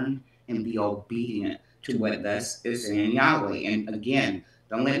discern and be obedient to what thus is saying Yahweh. And again,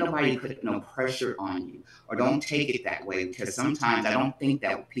 don't let nobody put no pressure on you, or don't take it that way, because sometimes I don't think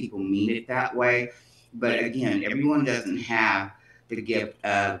that people mean it that way. But again, everyone doesn't have the gift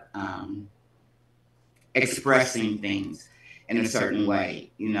of expressing things in a certain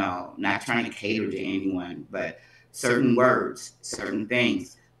way, not trying to cater to anyone, but certain words, certain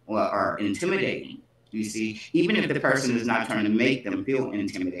things are intimidating. You see, even if the person is not trying to make them feel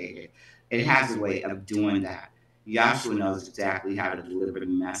intimidated, it has a way of doing that. Yahshua knows exactly how to deliver the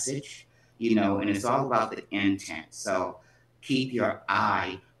message, and it's all about the intent. So keep your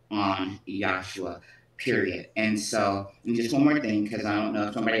eye on Yahshua, period. And so, and just one more thing, because I don't know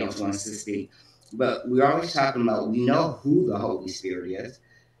if somebody else wants to speak, but we're always talking about, we know who the Holy Spirit is.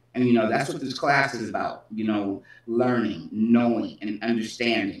 And, that's what this class is about, learning, knowing, and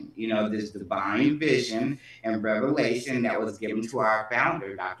understanding, this divine vision and revelation that was given to our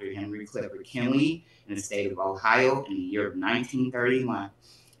founder, Dr. Henry Clifford Kinley, in the state of Ohio in the year of 1931.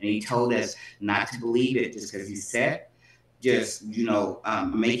 And he told us not to believe it just because he said, just,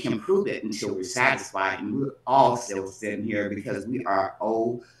 make Him prove it until we're satisfied. And we're all still sitting here because we are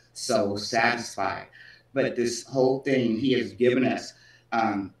so satisfied. But this whole thing He has given us,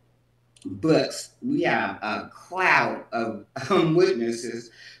 books. We have a cloud of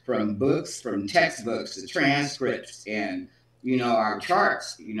witnesses from books, from textbooks to transcripts, and our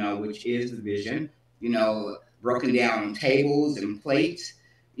charts. Which is the vision. Broken down on tables and plates.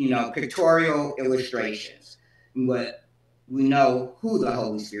 Pictorial illustrations. But we know who the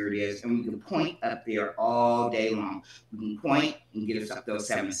Holy Spirit is, and we can point up there all day long. We can point and get us up those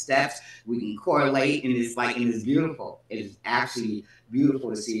 7 steps. We can correlate, and it's beautiful. It is actually beautiful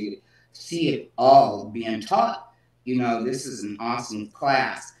to see it all being taught. This is an awesome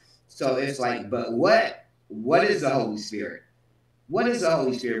class. So it's like, but what is the Holy Spirit? What is the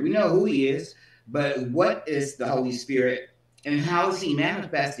Holy Spirit? We know who He is, but what is the Holy Spirit, and how is He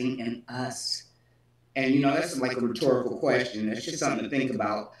manifesting in us? And that's like a rhetorical question. It's just something to think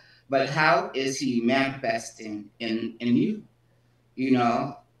about. But how is He manifesting in you?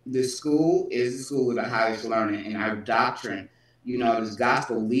 The school is the school of the highest learning, and our doctrine. This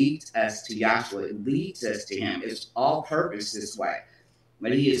gospel leads us to Yahweh. It leads us to Him. It's all purpose this way.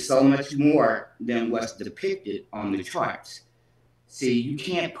 But He is so much more than what's depicted on the charts. See, you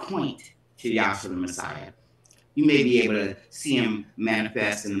can't point to Yahshua the Messiah. You may be able to see Him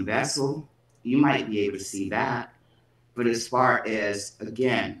manifest in the vessel. You might be able to see that. But as far as,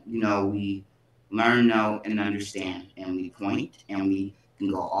 again, we learn, know, and understand, and we point, and we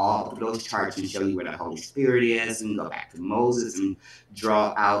can go all through those charts and show you where the Holy Spirit is, and go back to Moses and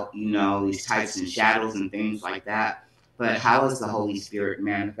draw out, these types and shadows and things like that. But how is the Holy Spirit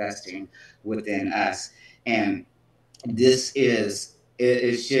manifesting within us? And this is,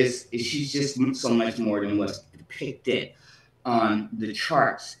 she's just so much more than what's depicted on the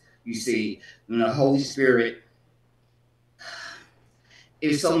charts. You see, the Holy Spirit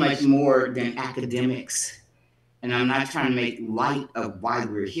is so much more than academics. And I'm not trying to make light of why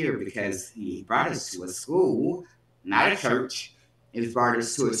we're here, because He brought us to a school, not a church. He's brought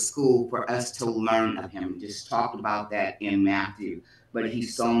us to a school for us to learn of Him. Just talked about that in Matthew. But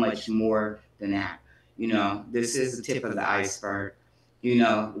He's so much more than that. This is the tip of the iceberg. We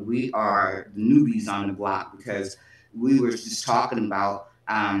are the newbies on the block, because we were just talking about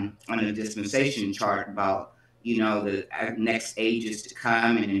on the dispensation chart about the next ages to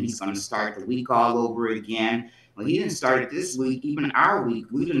come, and then He's going to start the week all over again. Well, He didn't start it this week, even our week.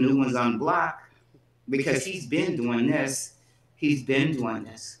 We the new ones on the block, because He's been doing this. He's been doing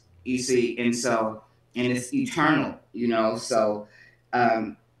this. You see, and it's eternal. So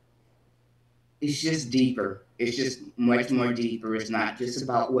um, it's just deeper. It's just much more deeper. It's not just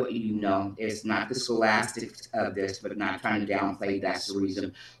about what you know. It's not the scholastics of this, but not trying to downplay. That's the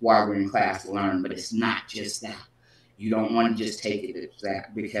reason why we're in class to learn. But it's not just that. You don't want to just take it as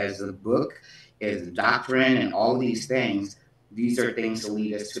that, because the book is doctrine and all these things. These are things to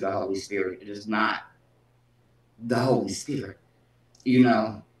lead us to the Holy Spirit. It is not the Holy Spirit.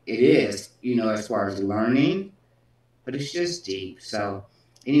 It is, as far as learning, but it's just deep. So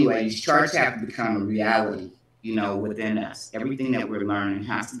anyway, these charts have to become a reality, within us. Everything that we're learning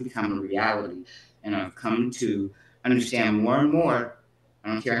has to become a reality. And I've come to understand more and more. I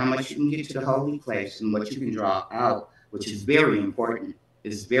don't care how much you can get to the holy place and what you can draw out, which is very important.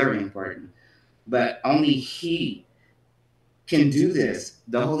 Is very important. But only He can do this.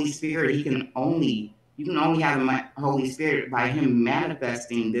 The Holy Spirit, you can only have the Holy Spirit by Him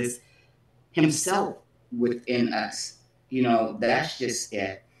manifesting this Himself within us. That's just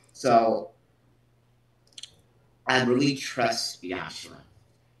it. So I really trust Yahshua,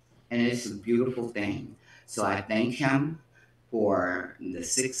 and it's a beautiful thing. So I thank Him for the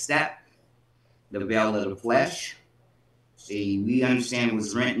 6th step, the veil of the flesh. See, we understand it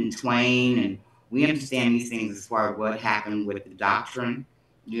was rent in twain, and we understand these things as far as what happened with the doctrine,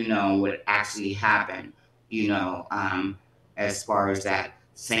 what actually happened, as far as that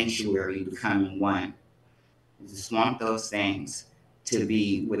sanctuary becoming one. I just want those things to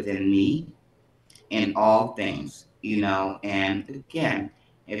be within me in all things, and again,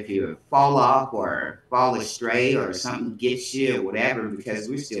 if you fall off or fall astray or something gets you or whatever, because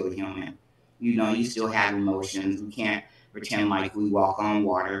we're still human, you still have emotions. We can't pretend like we walk on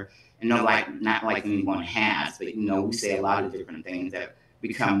water, and not like anyone has, but we say a lot of different things that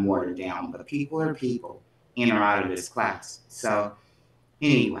become watered down. But people are people in or out of this class. So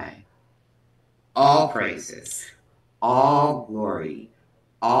anyway, all praises, all glory,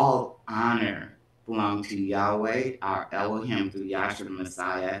 all honor belong to Yahweh, our Elohim, through Yahshua the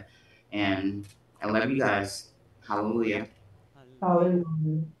Messiah. And I love you guys. Hallelujah. Hallelujah.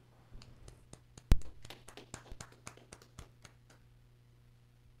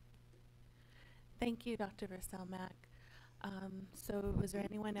 Thank you, Dr. Verselmack. So was there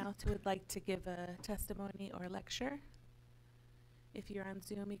anyone else who would like to give a testimony or lecture? If you're on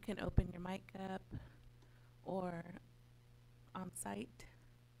Zoom, you can open your mic up, or on site.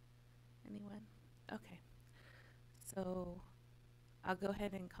 Anyone? Okay. So I'll go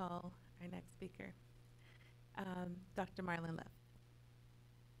ahead and call our next speaker, Dr. Marlon Love.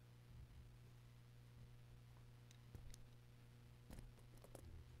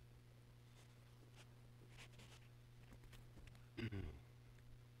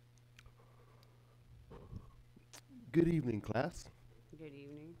 Good evening, class. Good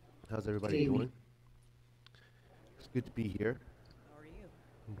evening. How's everybody Good evening. doing? It's good to be here. How are you?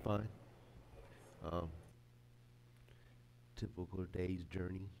 I'm fine. Typical day's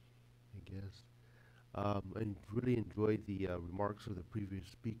journey, I guess. I really enjoyed the remarks of the previous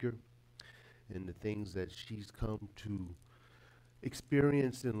speaker and the things that she's come to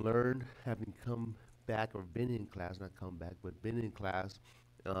experience and learn, having come back or been in class, not come back, but been in class,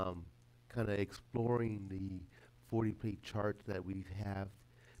 kind of exploring the 40-plate chart that we have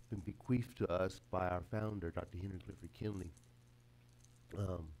been bequeathed to us by our founder, Dr. Henry Clifford Kinley.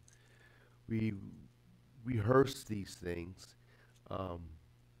 We rehearse these things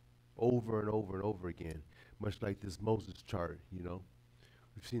over and over and over again, much like this Moses chart, you know.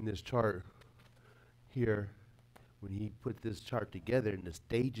 We've seen this chart here when he put this chart together and the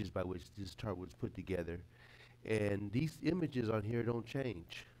stages by which this chart was put together. And these images on here don't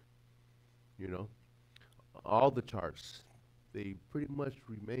change, you know. All the charts, they pretty much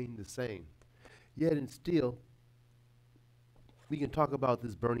remain the same. Yet and still, we can talk about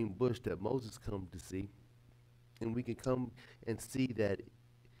this burning bush that Moses come to see, and we can come and see that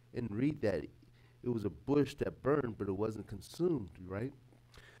and read that it was a bush that burned, but it wasn't consumed, right?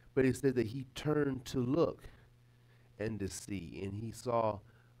 But it said that he turned to look and to see, and he saw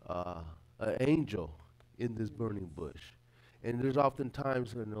an angel in this burning bush. And there's often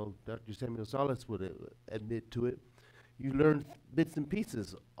times, you know, Dr. Samuel Salas would admit to it, you learn bits and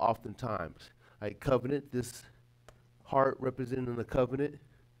pieces oftentimes. Like covenant, this heart representing the covenant,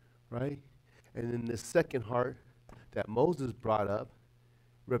 right? And then the second heart that Moses brought up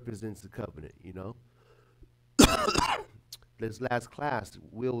represents the covenant, you know? This last class,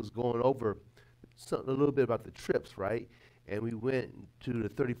 Will was going over a little bit about the trips, right? And we went to the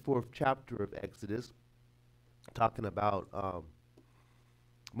 34th chapter of Exodus, talking about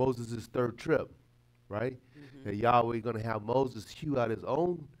Moses' third trip, right? Mm-hmm. And Yahweh going to have Moses hew out his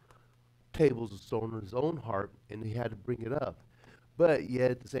own tables of stone in his own heart, and he had to bring it up. But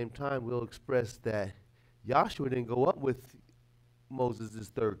yet at the same time, we'll express that Joshua didn't go up with Moses'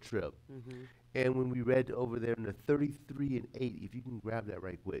 third trip. Mm-hmm. And when we read over there in the 33 and 8, if you can grab that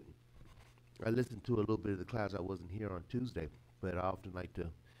right quick. I listened to a little bit of the class. I wasn't here on Tuesday, but I often like to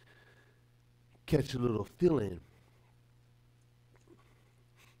catch a little fill-in.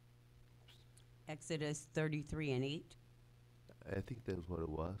 Exodus 33 and 8. I think that's what it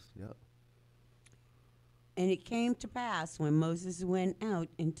was, yep. And it came to pass when Moses went out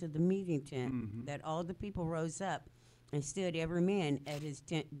into the meeting tent that all the people rose up and stood every man at his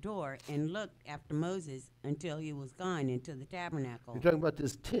tent door and looked after Moses until he was gone into the tabernacle. You're talking about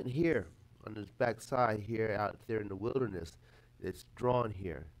this tent here on this back side here out there in the wilderness. It's drawn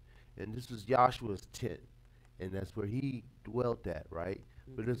here. And this was Joshua's tent. And that's where he dwelt at, right?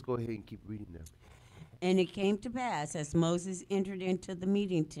 But let's go ahead and keep reading there. And it came to pass, as Moses entered into the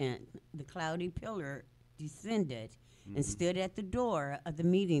meeting tent, the cloudy pillar descended and stood at the door of the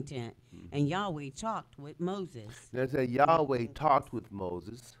meeting tent, and Yahweh talked with Moses. There's that Yahweh talked with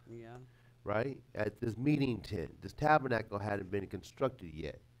Moses, Yeah. right, at this meeting tent. This tabernacle hadn't been constructed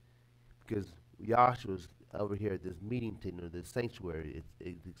yet because Joshua's over here at this meeting tent or this sanctuary.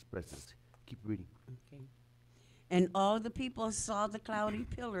 It expresses. Keep reading. Okay. And all the people saw the cloudy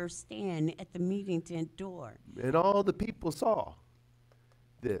pillar stand at the meeting tent door. And all the people saw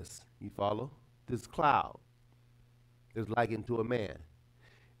this. You follow? This cloud is likened to a man.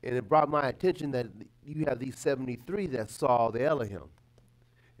 And it brought my attention that you have these 73 that saw the Elohim.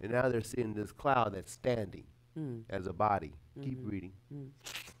 And now they're seeing this cloud that's standing as a body. Keep reading.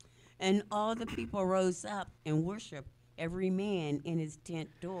 And all the people rose up and worshiped, every man in his tent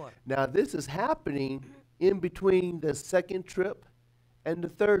door. Now this is happening in between the second trip and the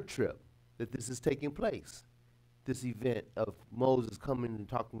third trip that this is taking place. This event of Moses coming and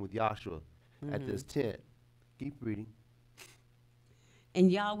talking with Joshua at this tent. Keep reading.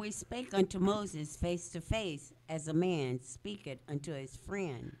 And Yahweh spake unto Moses face to face, as a man speaketh unto his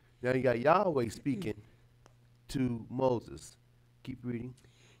friend. Now you got Yahweh speaking to Moses. Keep reading.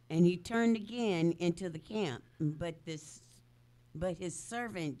 And he turned again into the camp, but his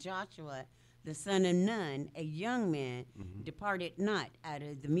servant Joshua, the son of Nun, a young man, departed not out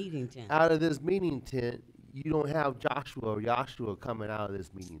of the meeting tent. Out of this meeting tent, you don't have Joshua or Joshua coming out of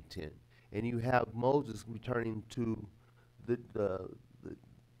this meeting tent, and you have Moses returning to the the, the,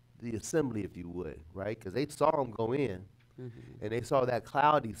 the assembly, if you would, right? Because they saw him go in, and they saw that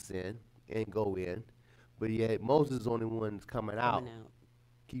cloud descend and go in, but yet Moses is the only one that's coming out. Coming out.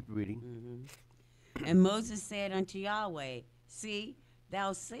 Keep reading. And Moses said unto Yahweh, See,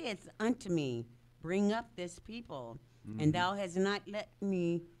 thou saidst unto me, Bring up this people, and thou hast not let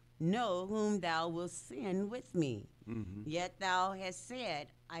me know whom thou wilt send with me. Yet thou hast said,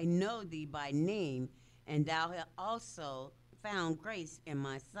 I know thee by name, and thou hast also found grace in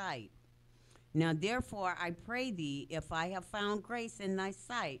my sight. Now therefore I pray thee, if I have found grace in thy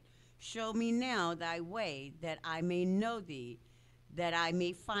sight, show me now thy way, that I may know thee, that I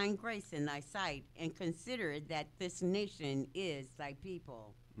may find grace in thy sight, and consider that this nation is thy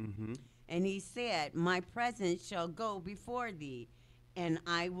people. And he said, My presence shall go before thee, and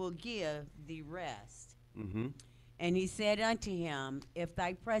I will give thee rest. And he said unto him, If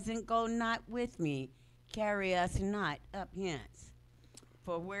thy presence go not with me, carry us not up hence.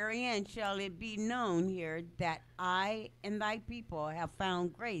 For wherein shall it be known here that I and thy people have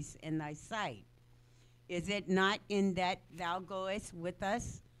found grace in thy sight? Is it not in that thou goest with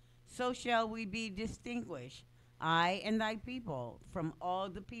us? So shall we be distinguished, I and thy people, from all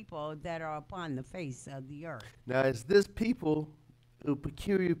the people that are upon the face of the earth. Now, it's this people, the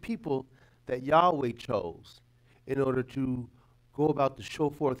peculiar people, that Yahweh chose in order to go about to show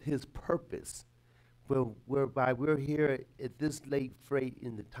forth his purpose, whereby we're here at this late freight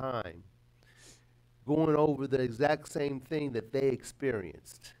in the time, going over the exact same thing that they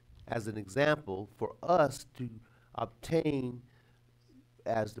experienced as an example for us to obtain,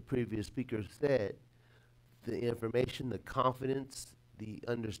 as the previous speaker said, the information, the confidence, the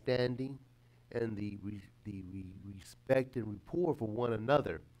understanding, and the respect and rapport for one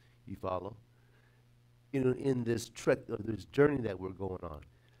another. You follow? In this trek, or this journey that we're going on.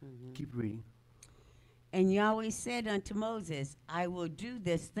 Keep reading. And Yahweh said unto Moses, I will do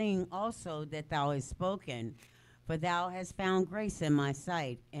this thing also that thou hast spoken, for thou hast found grace in my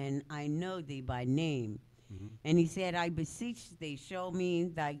sight, and I know thee by name. And he said, I beseech thee, show me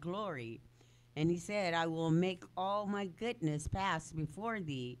thy glory. And he said, I will make all my goodness pass before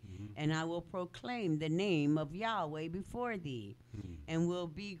thee, and I will proclaim the name of Yahweh before thee, and will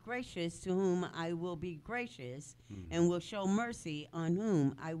be gracious to whom I will be gracious, and will show mercy on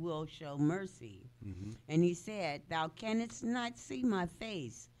whom I will show mercy. And he said, Thou canst not see my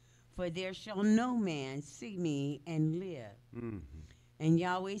face, for there shall no man see me and live. And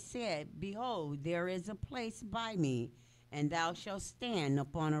Yahweh said, Behold, there is a place by me, and thou shalt stand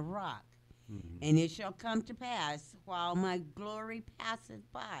upon a rock. And it shall come to pass, while my glory passeth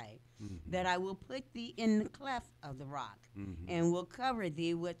by, that I will put thee in the cleft of the rock, and will cover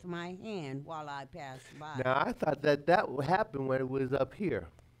thee with my hand while I pass by. Now, I thought that would happen when it was up here.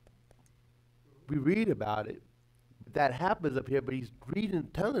 We read about it. That happens up here, but he's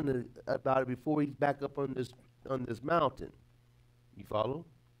telling it about it before he's back up on this mountain. You follow?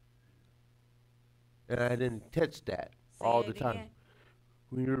 And I didn't catch that all the time.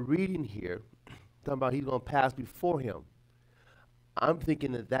 When you're reading here, talking about he's going to pass before him, I'm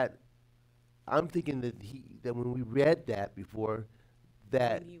thinking that when we read that before,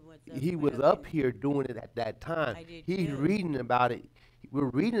 that he was up here doing it at that time. He's reading about it.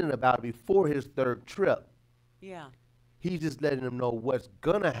 We're reading about it before his third trip. Yeah. He's just letting them know what's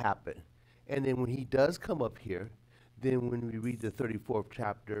gonna happen, and then when he does come up here, then when we read the 34th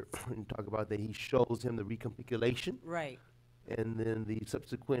chapter and talk about that, he shows him the recapitulation. Right. And then the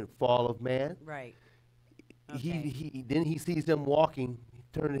subsequent fall of man. Right. Then he sees him walking,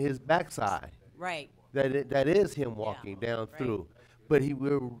 turning his backside. Right. That is him walking down through. But we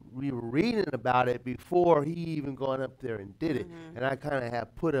were reading about it before he even gone up there and did it. And I kind of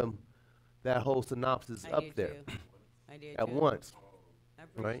have put him that whole synopsis up there at once. I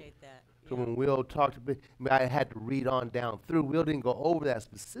appreciate that. So when Will talked about, I had to read on down through. Will didn't go over that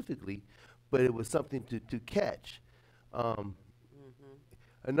specifically, but it was something to catch.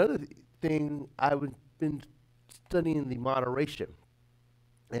 Another thing, I've been studying the moderation,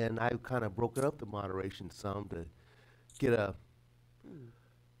 and I kind of broken up the moderation some to get a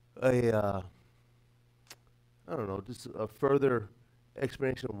I don't know, just a further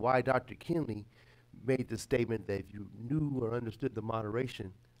explanation of why Dr. Kinley made the statement that if you knew or understood the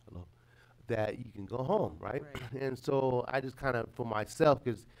moderation, that you can go home, right? And so I just kind of, for myself,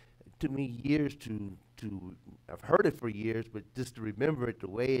 because it took me years to I've heard it for years, but just to remember it, the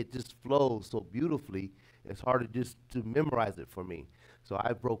way it just flows so beautifully, it's hard to just to memorize it for me. So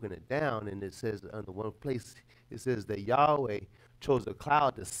I've broken it down, and it says on the one place, it says that Yahweh chose a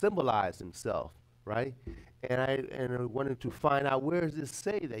cloud to symbolize himself right? And I wanted to find out, where does it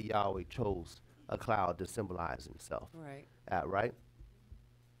say that Yahweh chose a cloud to symbolize himself Right. at, right?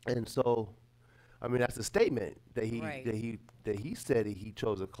 And so, I mean, that's a statement that Right. he said that he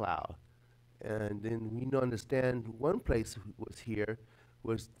chose a cloud. And then we know, understand one place was here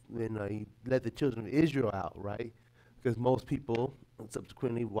was when he led the children of Israel out, right? Because most people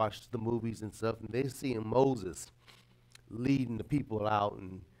subsequently watched the movies and stuff, and they seeing Moses leading the people out,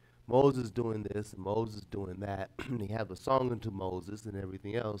 and Moses doing this and Moses doing that. And they have a song unto Moses and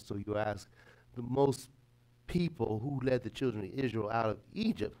everything else. So you ask the most people who led the children of Israel out of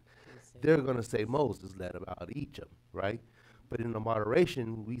Egypt, they're going to say Moses led them out of Egypt, right? But in the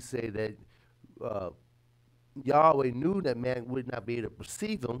moderation, we say that Yahweh knew that man would not be able to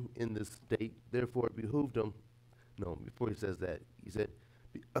perceive him in this state, therefore it behooved him. No, before he says that, he said,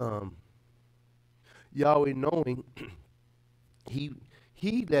 um, Yahweh knowing he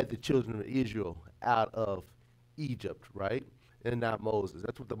he led the children of Israel out of Egypt, right? And not Moses.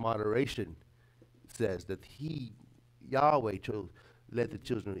 That's what the moderation says, that he, Yahweh, led the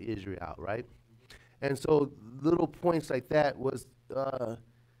children of Israel out, right? And so little points like that was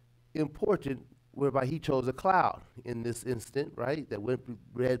important, whereby he chose a cloud in this instant, right? That went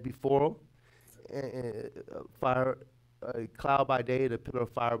read before him, and fire, a cloud by day and a pillar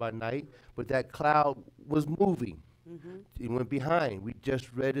of fire by night. But that cloud was moving. It went behind. We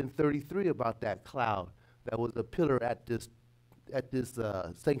just read in 33 about that cloud that was a pillar at this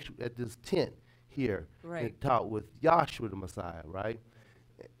sanctuary, at this tent here, Right. and taught with Joshua the Messiah, right?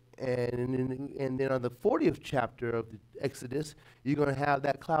 And then on the 40th chapter of the Exodus, you're going to have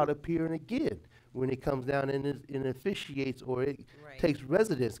that cloud appearing again when it comes down and officiates, or it Right. takes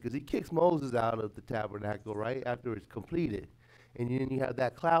residence, because he kicks Moses out of the tabernacle, right, after it's completed. And then you have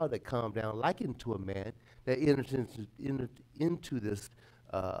that cloud that comes down likened to a man that enters into this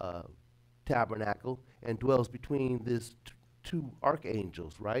tabernacle and dwells between these two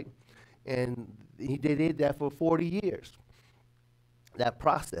archangels, right? And they did that for 40 years, that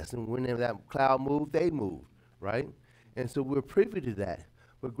process. And whenever that cloud moved, they moved, right? And so we're privy to that.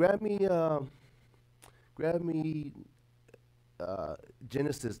 But grab me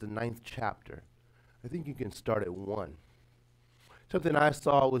Genesis, the 9th chapter. I think you can start at 1. Something I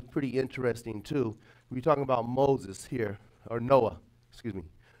saw was pretty interesting too. We're talking about Moses here, or Noah, excuse me,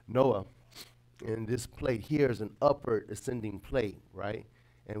 Noah. And this plate here is an upward ascending plate, right?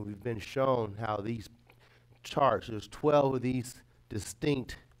 And we've been shown how these charts, there's 12 of these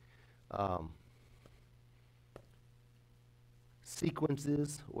distinct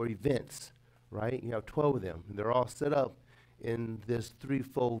sequences or events, right? You have 12 of them, and they're all set up in this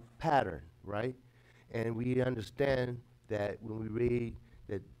threefold pattern, right? And we understand that when we read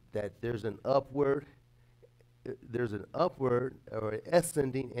that there's an upward or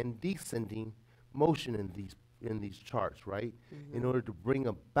ascending and descending motion in these charts, right? In order to bring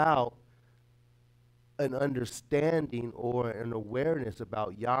about an understanding or an awareness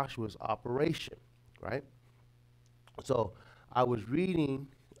about Yahshua's operation, right? So I was reading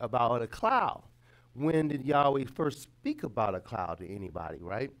about a cloud. When did Yahweh first speak about a cloud to anybody,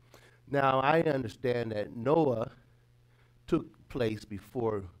 right? Now, I understand that Noah took place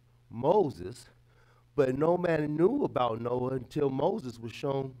before Moses, but no man knew about Noah until Moses was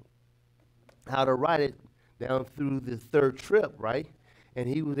shown how to write it down through the third trip, right? And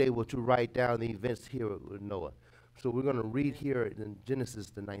he was able to write down the events here with Noah. So we're going to read here in Genesis,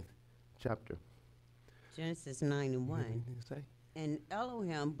 the 9th chapter. Genesis 9 and 1. Anything to say? And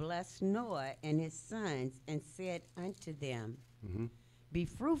Elohim blessed Noah and his sons and said unto them, Be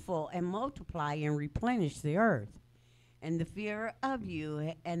fruitful and multiply and replenish the earth. And the fear of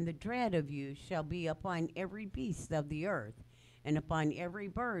you and the dread of you shall be upon every beast of the earth, and upon every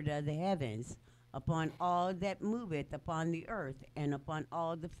bird of the heavens, upon all that moveth upon the earth, and upon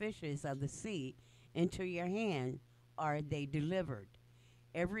all the fishes of the sea. Into your hand are they delivered.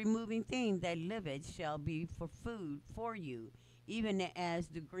 Every moving thing that liveth shall be for food for you, even as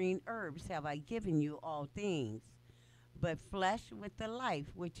the green herbs have I given you all things. But flesh with the life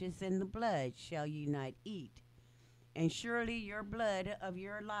which is in the blood shall you not eat. And surely your blood of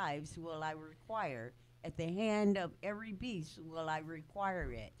your lives will I require. At the hand of every beast will I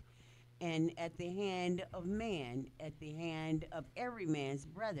require it. And at the hand of man, at the hand of every man's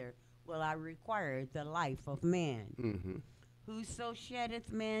brother, will I require the life of man. Whoso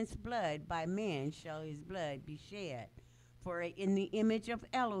sheddeth man's blood, by man shall his blood be shed. For in the image of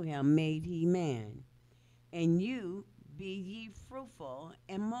Elohim made he man. And you, be ye fruitful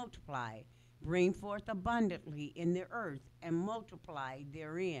and multiply, bring forth abundantly in the earth, and multiply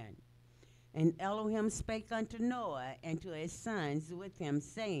therein. And Elohim spake unto Noah and to his sons with him,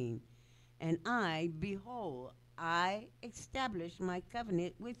 saying, And I, behold, I establish my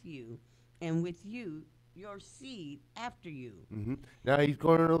covenant with you, and with you, your seed after you. Now he's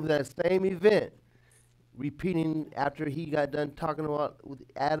going over that same event, repeating after he got done talking about with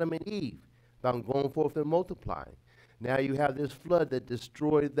Adam and Eve about going forth and multiplying. Now you have this flood that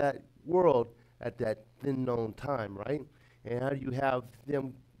destroyed that world at that then known time, right? And how do you have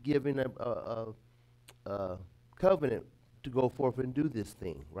them giving a covenant to go forth and do this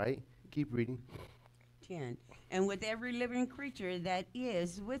thing, right? Keep reading. 10. And with every living creature that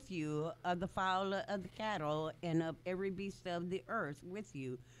is with you, of the fowl of the cattle, and of every beast of the earth with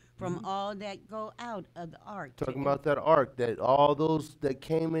you, from all that go out of the ark. Talking about that ark, that all those that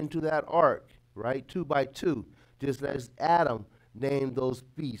came into that ark, right, 2 by 2, just as Adam named those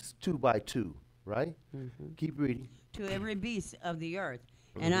beasts 2 by 2, right? Keep reading. To every beast of the earth.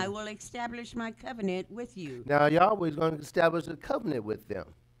 And I will establish my covenant with you. Now Yahweh's going to establish a covenant with them,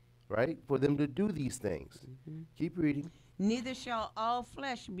 right, for them to do these things. Keep reading. Neither shall all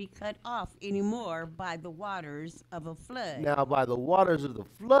flesh be cut off anymore by the waters of a flood. Now by the waters of the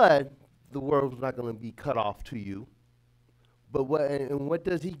flood, the world's not going to be cut off to you. But what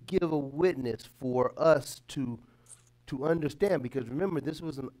does he give a witness for us to understand? Because remember, this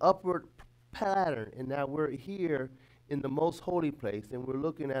was an upward pattern, and now we're here in the most holy place, and we're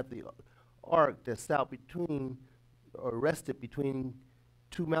looking at the ark that's out between, or rested between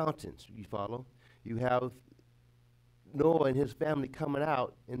two mountains. You follow? You have Noah and his family coming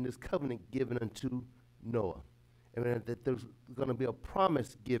out in this covenant given unto Noah. And that there's going to be a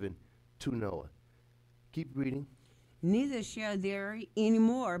promise given to Noah. Keep reading. Neither shall there any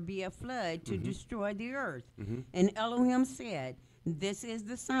more be a flood to destroy the earth. And Elohim said, this is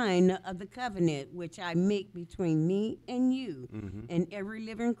the sign of the covenant which I make between me and you and every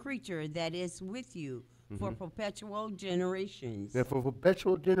living creature that is with you for perpetual generations. Now, for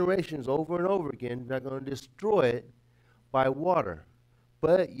perpetual generations, over and over again, they're going to destroy it by water.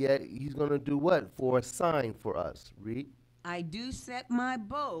 But yet, he's going to do what? For a sign for us. Read. I do set my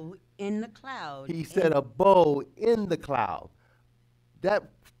bow in the cloud. He set a bow in the cloud. That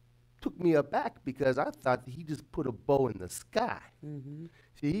took me aback because I thought that he just put a bow in the sky.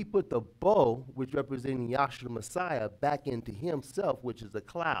 See, he put the bow, which representing Yahshua Messiah, back into himself, which is a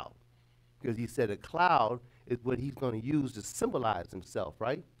cloud. Because he said a cloud is what he's going to use to symbolize himself,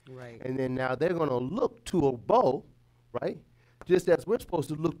 right? Right. And then now they're going to look to a bow, right? Just as we're supposed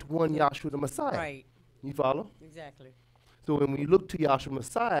to look to one Yahshua the Messiah. Right. You follow? Exactly. So when we look to Yahshua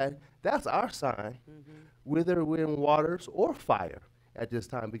Messiah, that's our sign, whether we're in waters or fire at this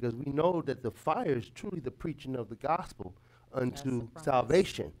time, because we know that the fire is truly the preaching of the gospel unto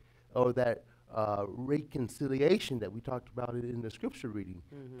salvation, or that reconciliation that we talked about it in the scripture reading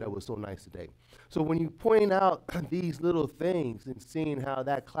that was so nice today. So when you point out these little things and seeing how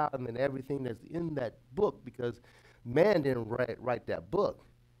that cloud and everything that's in that book, because man didn't write that book.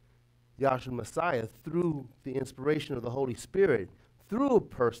 Yahshua Messiah, through the inspiration of the Holy Spirit, through a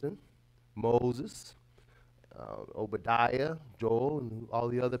person, Moses, Obadiah, Joel, and all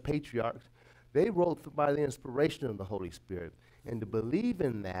the other patriarchs, they wrote by the inspiration of the Holy Spirit. And to believe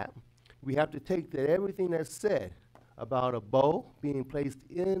in that, we have to take that everything that's said about a bow being placed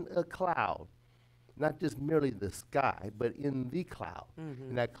in a cloud, not just merely the sky, but in the cloud.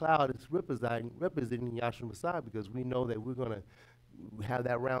 And that cloud is representing Yahshua Messiah, because we know that we're going to have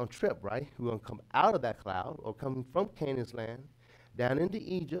that round trip, right? We're going to come out of that cloud, or come from Canaan's land, down into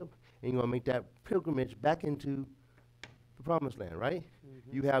Egypt, and you're going to make that pilgrimage back into the promised land, right?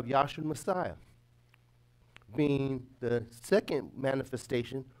 You have Yahshua Messiah being the second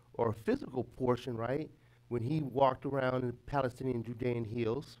manifestation or physical portion, right? When he walked around in the Palestinian Judean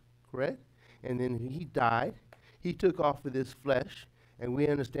hills, correct? And then he died. He took off of this flesh, and we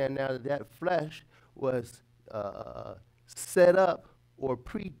understand now that that flesh was set up or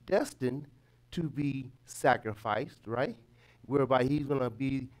predestined to be sacrificed, right? Whereby he's going to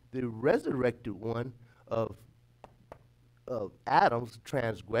be the resurrected one of Adam's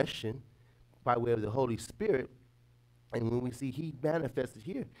transgression by way of the Holy Spirit. And when we see he manifested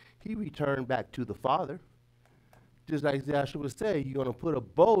here, he returned back to the Father. Just like Joshua said, you're going to put a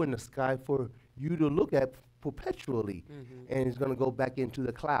bow in the sky for you to look at perpetually. And it's going to go back into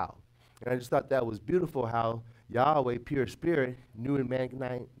the cloud. And I just thought that was beautiful how Yahweh, pure spirit, knew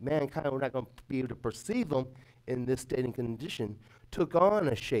that mankind were not going to be able to perceive him in this state and condition, took on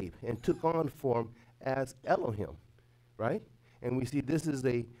a shape and took on form as Elohim, right? And we see this is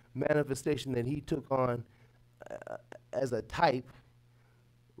a manifestation that he took on as a type,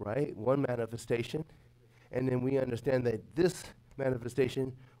 right? One manifestation. And then we understand that this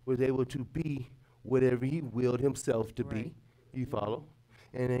manifestation was able to be whatever he willed himself to be. You follow?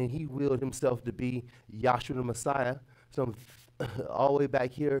 and then he willed himself to be Yahshua the Messiah. Some all the way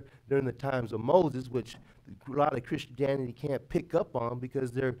back here during the times of Moses, which a lot of Christianity can't pick up on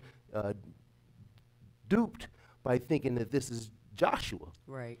because they're duped by thinking that this is Joshua,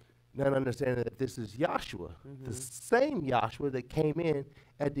 Right. not understanding that this is Yahshua, the same Yahshua that came in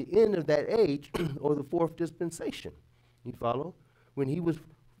at the end of that age or the fourth dispensation. You follow? When he was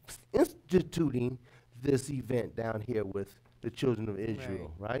instituting this event down here with the children of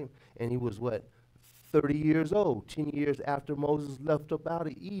Israel, right? And he was what, 30 years old, 10 years after Moses left up out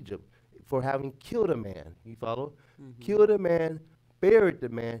of Egypt for having killed a man. You follow? Killed a man, buried the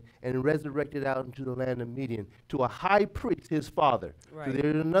man, and resurrected out into the land of Midian to a high priest, his father. Right. So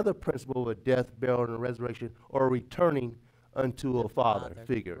there's another principle of death, burial, and resurrection, or returning unto a father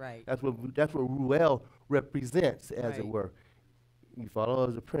figure. Right. That's what Ruel represents, as it Right. were. You follow,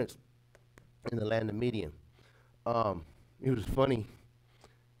 as a prince in the land of Midian. It was funny.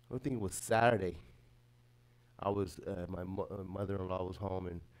 I think it was Saturday. I was my mother-in-law was home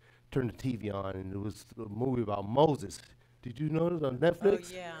and turned the TV on, and it was a movie about Moses. Did you notice on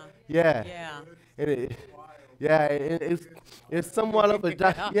Netflix? Oh, yeah. Yeah. Yeah. And it's somewhat of a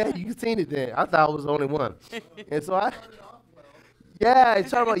yeah. You seen it then. I thought I was the only one, and so it's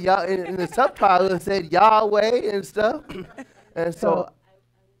talking about Yah. In the subtitle it said Yahweh and stuff, and so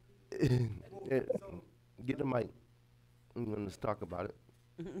get the mic. I'm gonna just talk about it.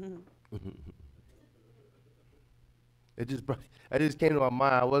 It just came to my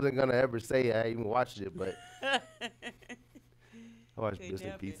mind. I wasn't gonna ever say I even watched it, but I watched bits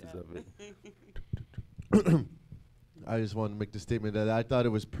and pieces of it. I just wanted to make the statement that I thought it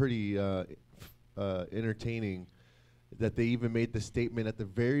was pretty entertaining that they even made the statement at the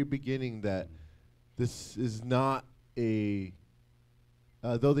very beginning that this is not a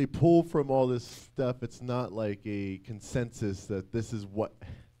though they pull from all this stuff, it's not like a consensus that this is what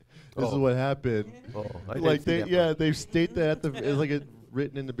this is what happened. Oh, I didn't Like see they that part. they state that at the it's like it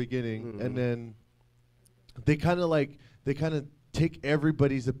written in the beginning, and then they kind of take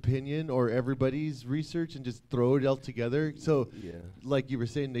everybody's opinion or everybody's research and just throw it all together. So, like you were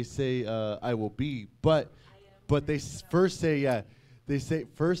saying, they say I will be, but they first say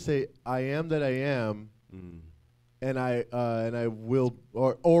first say I am that I am, and I will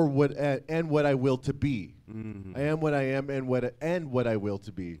or what and what I will to be. I am what I am and what I will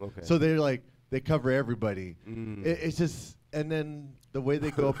to be. Okay. So they're like they cover everybody. It's just, and then the way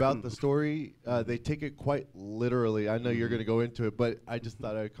they go about the story, they take it quite literally. I know you're going to go into it, but I just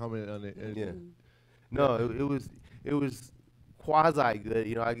thought I'd comment on it. Yeah. No, it was quasi good,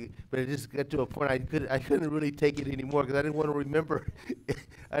 you know. But it just got to a point I couldn't really take it anymore because I didn't want to remember.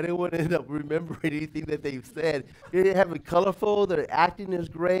 I didn't want to end up remembering anything that they've said. They have it colorful. Their acting is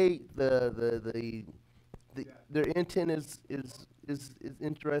great. Their intent is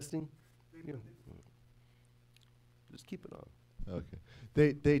interesting. Yeah. Just keep it on. Okay.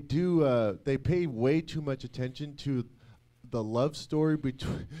 They do they pay way too much attention to the love story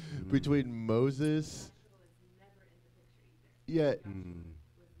between Moses. Yeah.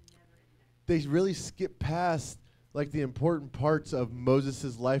 They really skip past like the important parts of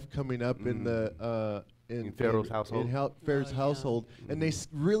Moses' life coming up in the in Pharaoh's household. Pharaoh's household, and they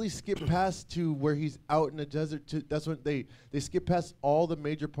really skip past to where he's out in the desert. That's when they skip past all the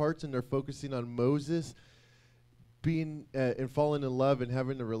major parts, and they're focusing on Moses being and falling in love and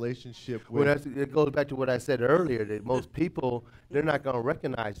having a relationship with. Well, it goes back to what I said earlier, that most people, they're not going to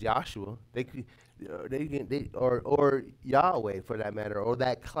recognize Joshua. Or Yahweh for that matter, or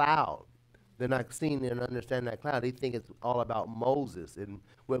that cloud. They're not seeing and understanding that cloud. They think it's all about Moses and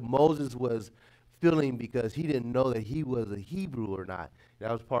what Moses was feeling because he didn't know that he was a Hebrew or not.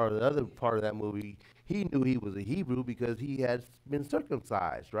 That was part of the other part of that movie. He knew he was a Hebrew because he had been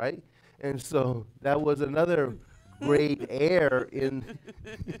circumcised, right? And so that was another grave error in.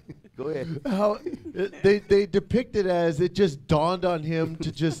 Go ahead. How they depict it as it just dawned on him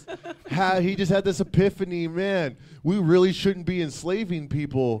to just he just had this epiphany. Man, we really shouldn't be enslaving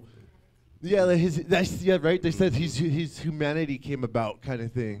people. Yeah, like right. They said his humanity came about, kind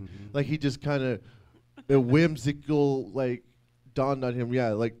of thing. Like he just kind of a whimsical like dawned on him.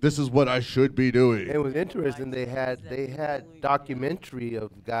 Yeah, like this is what I should be doing. It was interesting. They had documentary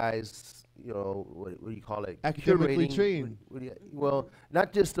of guys. You know, what do you call it? Academically trained. Well,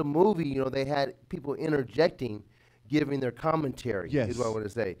 not just a movie. You know, they had people interjecting, giving their commentary. Yes. Is what I want to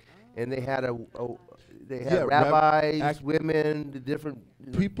say. And they had rabbis, women, the different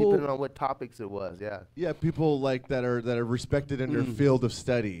people, depending on what topics it was. Yeah. Yeah, people like that are respected in their field of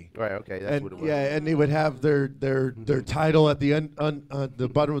study. Right. Okay. That's what it was. Yeah, and they would have their title at the the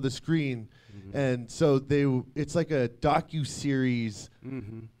bottom of the screen, And so it's like a docu-series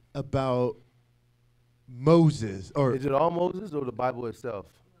about Moses, or Is it all Moses or the Bible itself?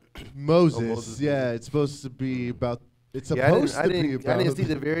 Moses. Moses. Yeah, it's supposed to be about. It's Yeah, supposed to be I about. didn't see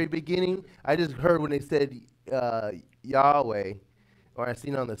the very beginning. I just heard when they said Yahweh, or I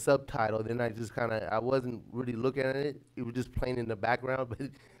seen it on the subtitle. Then I just I wasn't really looking at it. It was just playing in the background, but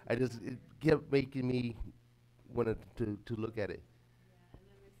it kept making me want to look at it. Yeah, and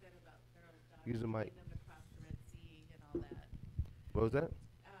then they said about Pharaoh's daughter Use the mic. leading them across the Red Sea and all that. What was that?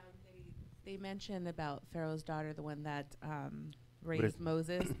 They mentioned about Pharaoh's daughter, the one that raised Raised-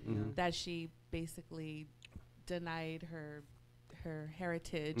 Moses, that she basically denied her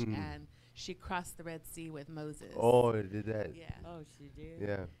heritage and she crossed the Red Sea with Moses. Oh, it did that. Yeah. Oh, she did.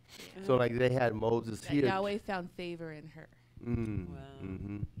 Yeah. So like they had Moses That here. Yahweh found favor in her.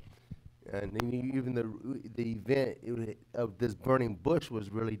 Wow. And then even the event of this burning bush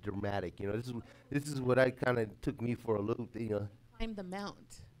was really dramatic. You know, this is what I kind of took me for a loop. You know, Climbed the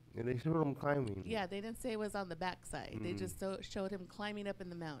mount. and they showed him climbing. Yeah, they didn't say it was on the backside. They just showed him climbing up in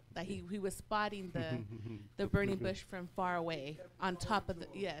the mount. That he was spotting the burning bush from far away on top of the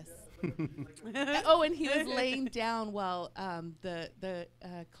oh, and he was laying down while the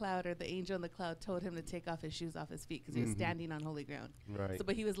cloud, or the angel in the cloud, told him to take off his shoes off his feet because he was standing on holy ground. Right. So,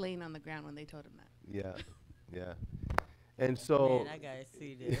 but he was laying on the ground when they told him that. Yeah. Yeah. And so. Man, I gotta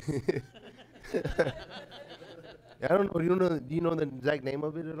see this. I don't know. Do you know the exact name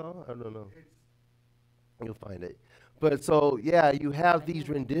of it at all? I don't know. You'll find it. But so yeah, you have these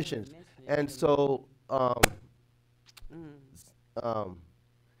renditions, and so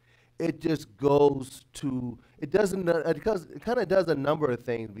it just goes to it doesn't because it kind of does a number of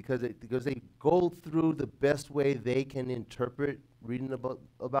things because they go through the best way they can interpret reading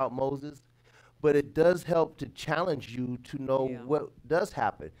about Moses. But it does help to challenge you to know what does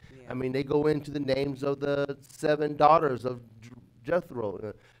happen. Yeah. I mean, they go into the names of the 7 daughters of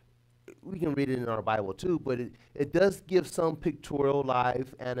Jethro. We can read it in our Bible too, but it does give some pictorial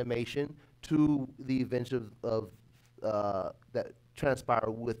live animation to the events of that transpire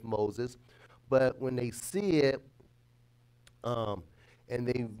with Moses. But when they see it, and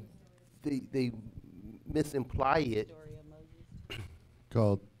they misimply it,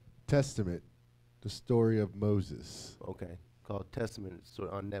 Called Testament, the story of Moses okay, called Testament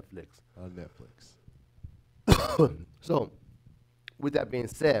on Netflix. on Netflix. So, with that being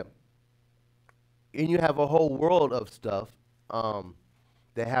said, and you have a whole world of stuff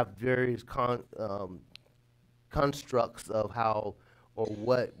that have various constructs of how or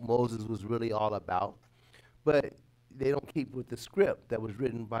what Moses was really all about, but they don't keep with the script that was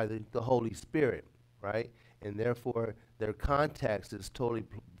written by the Holy Spirit, right? And therefore, their context is totally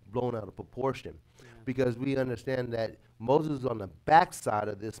blown out of proportion. Because we understand that Moses is on the backside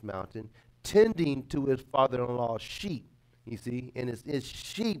of this mountain tending to his father-in-law's sheep, you see, and it's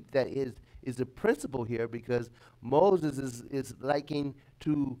sheep that is the principle here because Moses is likened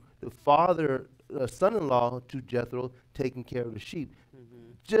to the son-in-law to Jethro taking care of the sheep.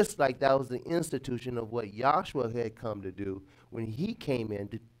 Just like that was the institution of what Joshua had come to do when he came in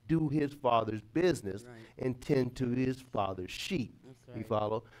to do his father's business and tend to his father's sheep. You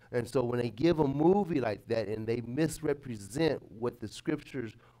follow? And so when they give a movie like that and they misrepresent what the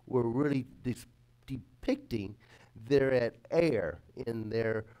scriptures were really depicting, they're at error in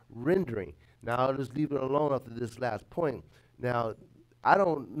their rendering. Now, I'll just leave it alone after this last point. Now, I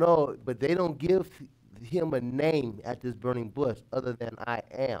don't know, but they don't give him a name at this burning bush other than I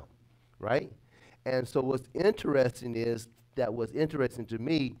am, right? And so what's interesting to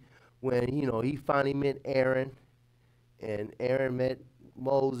me when, he finally met Aaron, and Aaron met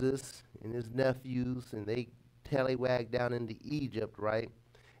Moses and his nephews, and they tallywag down into Egypt, right?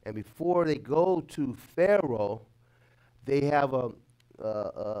 And before they go to Pharaoh, they have a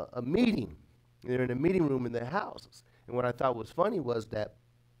meeting. They're in a meeting room in their houses. And what I thought was funny was that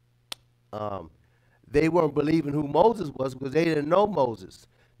they weren't believing who Moses was because they didn't know Moses.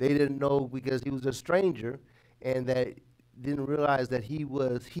 They didn't know because he was a stranger, and that didn't realize that he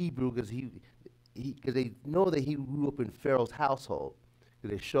was Hebrew because because they know that he grew up in Pharaoh's household.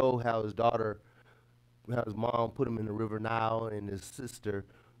 Because they show how his mom put him in the River Nile, and his sister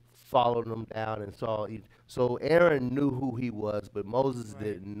followed him down and saw. So Aaron knew who he was, but Moses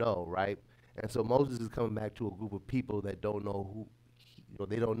didn't know, right? And so Moses is coming back to a group of people that don't know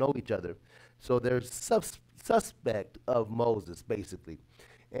they don't know each other. So they're suspect of Moses, basically.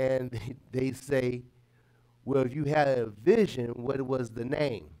 And they say, well, if you had a vision, what was the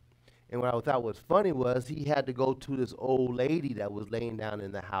name? And what I thought was funny was he had to go to this old lady that was laying down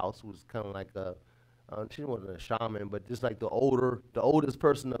in the house, who was kind of like a She wasn't a shaman, but just like the oldest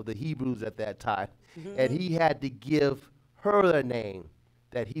person of the Hebrews at that time. And he had to give her the name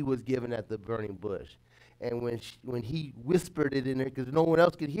that he was given at the burning bush. And when he whispered it in there, because no one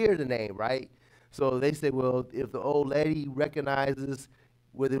else could hear the name, right? So they said, well, if the old lady recognizes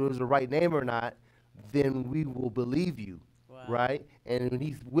whether it was the right name or not, then we will believe you. Wow. Right? And when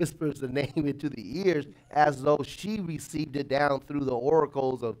he whispers the name into the ears, as though she received it down through the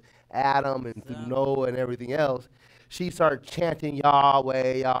oracles of Adam and through Noah and everything else, she started chanting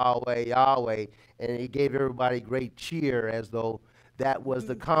Yahweh, Yahweh, Yahweh, and it gave everybody great cheer, as though that was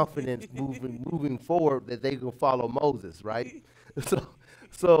the confidence moving forward that they could follow Moses, right?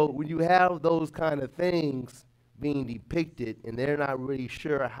 So when you have those kind of things being depicted and they're not really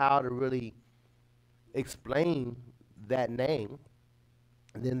sure how to really explain that name,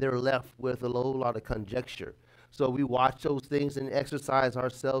 then they're left with a whole lot of conjecture. So we watch those things and exercise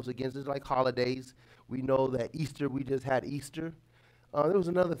ourselves against it, like holidays. We know that Easter, we just had Easter. There was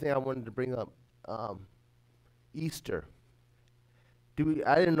another thing I wanted to bring up. Easter.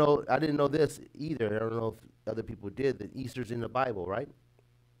 I didn't know this either. I don't know if other people did, that Easter's in the Bible, right?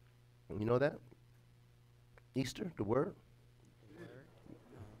 You know that? Easter, the word?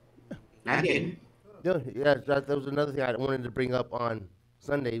 I didn't. Yeah, that was another thing I wanted to bring up on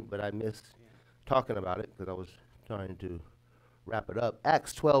Sunday, but I missed talking about it because I was trying to wrap it up.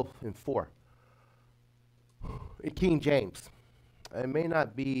 Acts 12:4. In King James. It may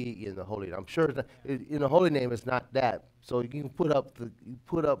not be in the Holy Name. I'm sure it's not, in the Holy Name it's not that. So you can put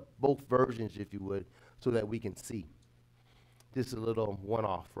up both versions if you would, so that we can see. Just a little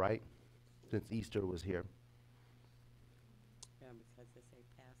one-off, right? Since Easter was here. Yeah, because they say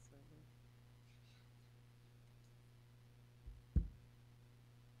Passover.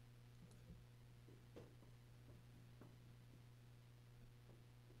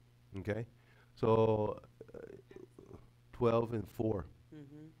 Okay, so 12:4. Mm-hmm.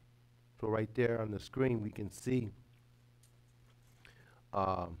 So right there on the screen, we can see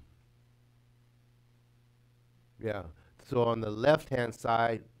yeah. So on the left-hand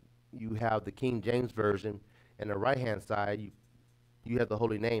side, you have the King James Version, and the right-hand side, you have the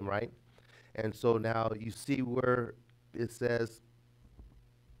Holy Name, right? And so now you see where it says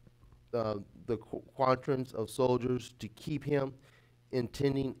the quantrums of soldiers to keep him,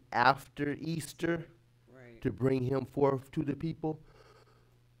 intending after Easter Right. to bring him forth to the people.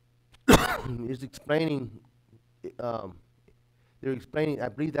 It's explaining, they're explaining, I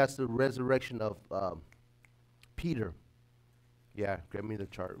believe that's the resurrection of Peter. Yeah, grab me the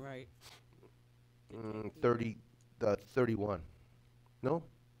chart. Right. 31. No,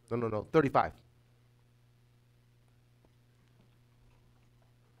 35.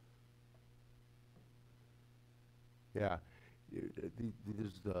 Yeah,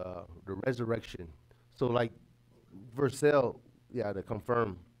 there's the resurrection. So like Vercel, yeah, to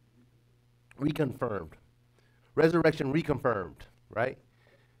confirm, reconfirmed. Resurrection reconfirmed, right?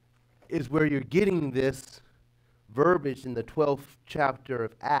 Is where you're getting this verbiage in the 12th chapter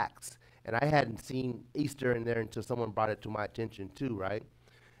of Acts. And I hadn't seen Easter in there until someone brought it to my attention too, right?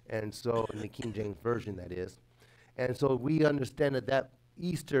 And so, in the King James Version, that is. And so we understand that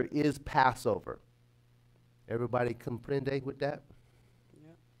Easter is Passover. Everybody comprende with that?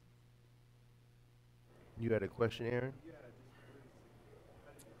 Yep. You had a question, Aaron?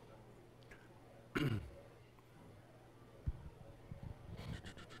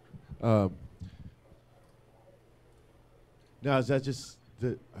 Now, is that just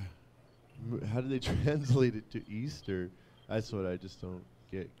the? How do they translate it to Easter? That's what I just don't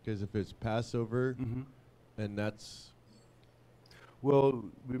get. Because if it's Passover, and that's Well,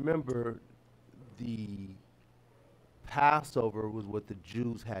 remember, the Passover was what the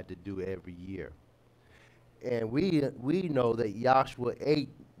Jews had to do every year. And we know that Joshua ate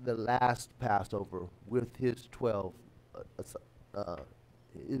the last Passover with his 12,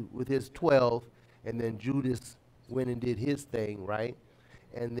 and then Judas went and did his thing, right?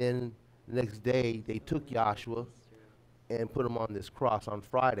 And then the next day they took Joshua and put him on this cross on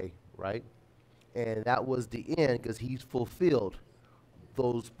Friday, right? And that was the end, because he's fulfilled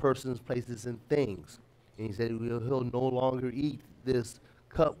those persons, places, and things. And he said he'll no longer eat this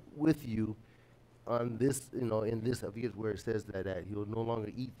cup with you on this, in this, I forget where it says that he'll no longer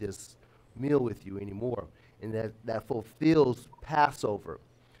eat this meal with you anymore. And that fulfills Passover.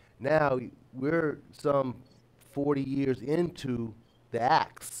 Now, we're some 40 years into the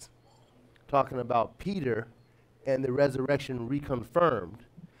Acts, talking about Peter and the resurrection reconfirmed.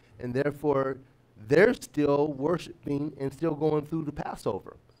 And therefore, they're still worshiping and still going through the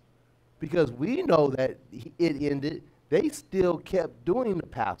Passover. Because we know that it ended, they still kept doing the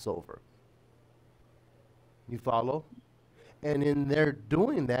Passover. You follow? And in their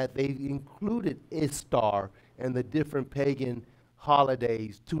doing that, they included Istar and the different pagan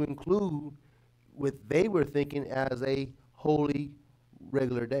holidays to include what they were thinking as a holy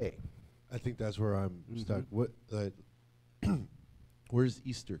regular day. I think that's where I'm stuck. What, where does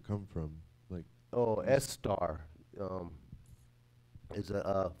Easter come from? Like, Oh, Estar is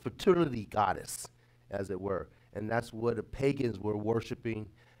a fertility goddess, as it were, and that's what the pagans were worshiping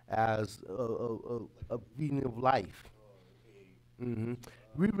as a being of life.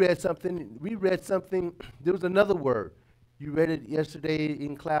 We read something. There was another word. You read it yesterday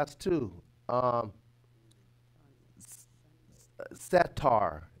in class too.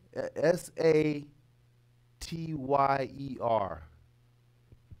 Satar, Satyyer.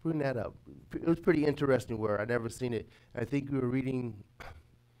 Bring that up. It was pretty interesting word. I never seen it. I think we were reading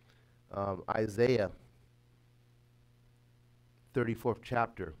Isaiah 34th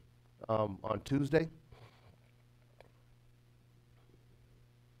chapter on Tuesday.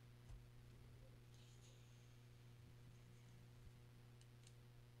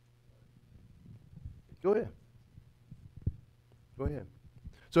 Go ahead. Go ahead.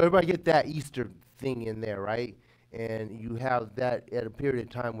 So everybody get that Easter thing in there, right? And you have that at a period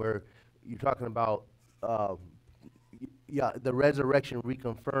of time where you're talking about the resurrection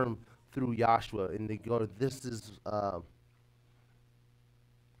reconfirmed through Joshua, and they go, this is,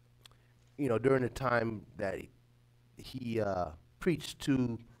 during the time that he preached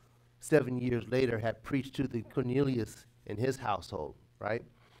to, 7 years later, had preached to the Cornelius in his household, right?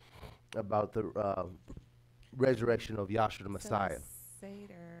 About the resurrection of Yahshua the Messiah.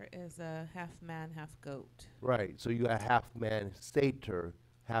 Seder is a half man, half goat. Right. So you got half man satyr,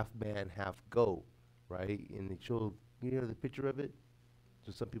 half man, half goat, right? And they show the picture of it,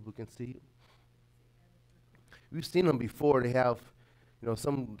 so some people can see it. We've seen them before. They have,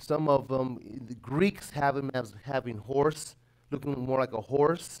 some of them. The Greeks have them as having horse, looking more like a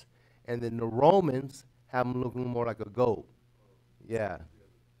horse, and then the Romans have them looking more like a goat. Yeah.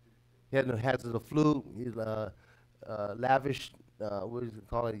 He has the flute. He's lavish. What is it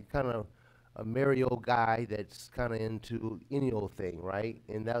called? He's kind of a merry old guy that's kind of into any old thing, right?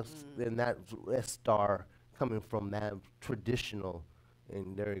 And that's Estar coming from that traditional.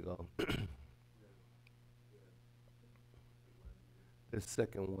 And there you go. The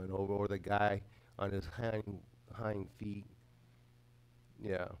second one over, or the guy on his hind feet.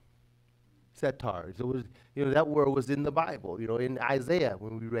 Yeah. Setar. So it was, that word was in the Bible, in Isaiah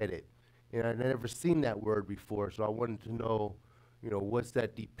when we read it. And I'd never seen that word before, so I wanted to know, what's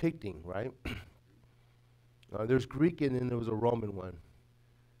that depicting, right? There's Greek and then there was a Roman one.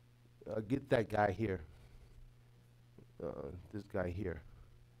 Get that guy here. This guy here.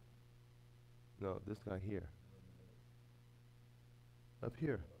 No, this guy here. Up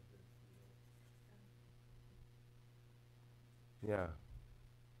here. Yeah.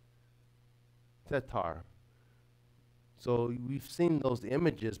 Setar. So we've seen those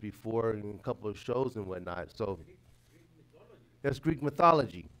images before in a couple of shows and whatnot. So that's Greek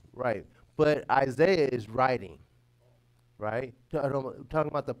mythology, right? But Isaiah is writing, right?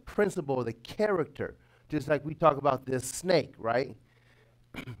 Talking about the principle, the character, just like we talk about this snake, right?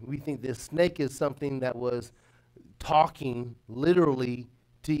 We think this snake is something that was talking literally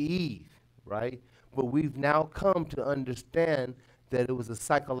to Eve, right? But we've now come to understand that it was a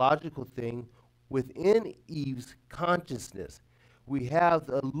psychological thing within Eve's consciousness. We have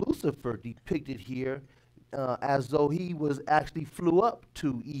Lucifer depicted here as though he was actually flew up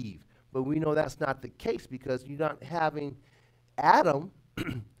to Eve. But we know that's not the case because you're not having Adam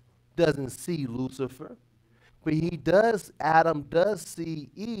doesn't see Lucifer. But Adam does see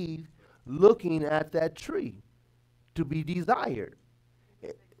Eve looking at that tree to be desired.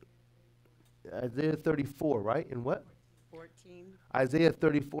 Isaiah 34, right? And what? 14. Isaiah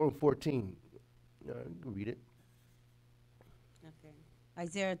 34 and 14. You can read it. Okay.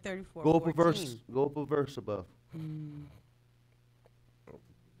 Isaiah 34. Go up 14. a verse. Go up a verse above.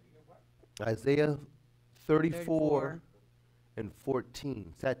 Isaiah 34 and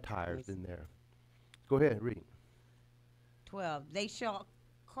 14. Satires in there. Go ahead, read. 12. They shall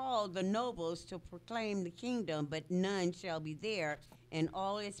call the nobles to proclaim the kingdom, but none shall be there, and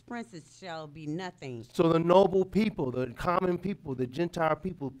all its princes shall be nothing. So the noble people, the common people, the Gentile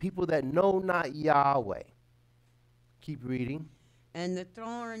people, people that know not Yahweh. Keep reading. And the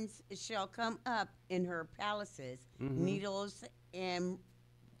thorns shall come up in her palaces, needles and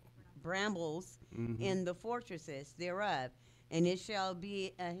brambles in the fortresses thereof. And it shall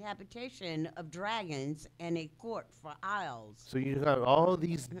be a habitation of dragons and a court for isles. So you got all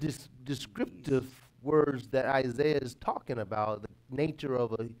these descriptive words that Isaiah is talking about, the nature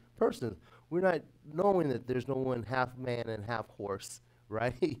of a person. we're not knowing that there's no one half man and half horse,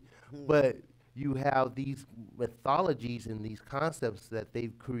 right? But you have these mythologies and these concepts that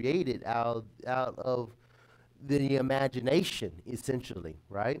they've created out of the imagination, essentially,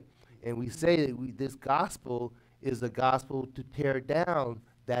 right? And we say that this gospel is a gospel to tear down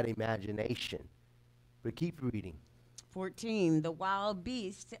that imagination. But keep reading. 14, the wild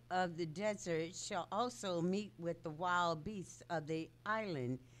beasts of the desert shall also meet with the wild beasts of the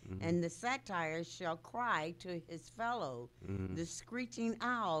island, and the satyr shall cry to his fellow. The screeching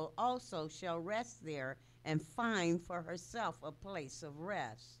owl also shall rest there and find for herself a place of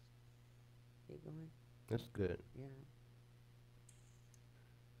rest. Keep going. That's good. Yeah.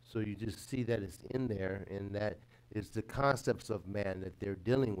 So you just see that it's in there, and that is the concepts of man that they're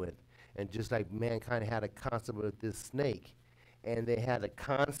dealing with. And just like mankind had a concept with this snake, and they had a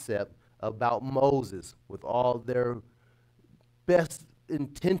concept about Moses with all their best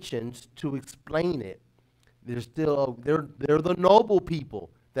intentions to explain it. They're still they're the noble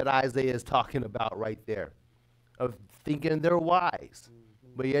people that Isaiah is talking about right there, of thinking they're wise,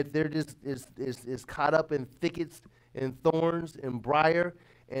 but yet they're just is caught up in thickets and thorns and briar,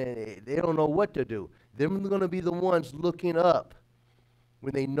 and they don't know what to do. They're going to be the ones looking up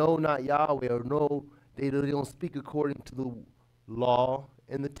when they know not Yahweh, or know they don't speak according to the law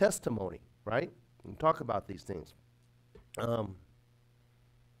and the testimony, right? And talk about these things.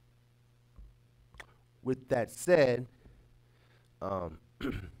 With that said,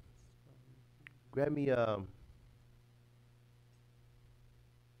 grab me 2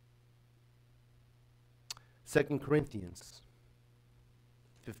 Corinthians,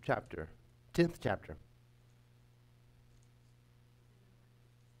 5th chapter, 10th chapter.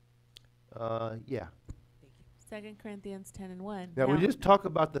 Yeah. 2 Corinthians 10 and 1. Now, we just talked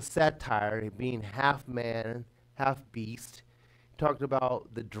about the satire being half man, half beast. We talked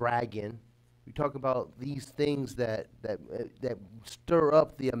about the dragon. We talk about these things that stir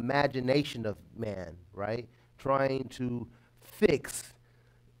up the imagination of man, right? Trying to fix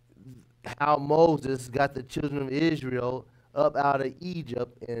how Moses got the children of Israel up out of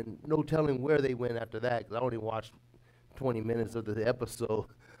Egypt, and no telling where they went after that, because I only watched 20 minutes of the episode.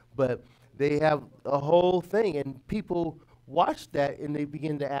 But they have a whole thing, and people watch that, and they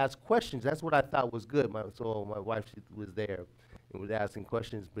begin to ask questions. That's what I thought was good. So my wife, she was there and was asking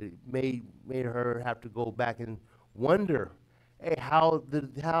questions, but it made her have to go back and wonder, hey, how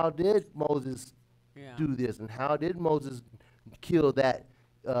did Moses do this, and how did Moses kill that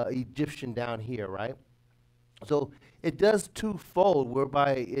Egyptian down here, right? So it does twofold,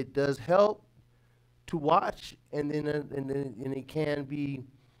 whereby it does help to watch, and then it can be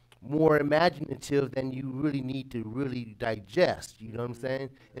more imaginative than you really need to really digest, you know what I'm saying?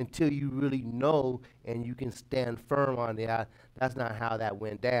 Until you really know and you can stand firm on that's not how that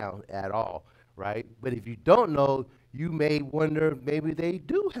went down at all, right? But if you don't know, you may wonder, maybe they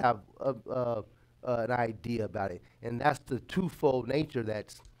do have an idea about it. And that's the twofold nature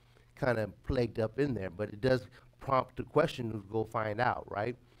that's kind of plagued up in there. But it does prompt the question to go find out,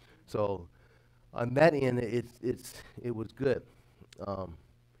 right? So on that end, it was good.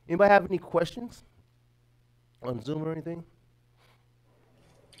 Anybody have any questions on Zoom or anything?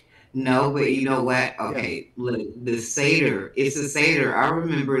 No, but you know what? Okay, look, the Seder, it's a Seder. I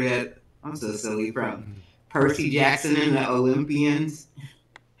remember that, I'm so silly, from Percy Jackson and the Olympians.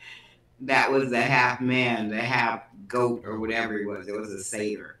 That was the half man, the half goat, or whatever it was. It was a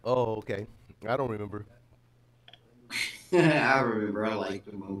Seder. Oh, okay. I don't remember. I remember. I liked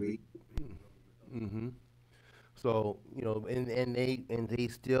the movie. Mm-hmm. So, you know, and they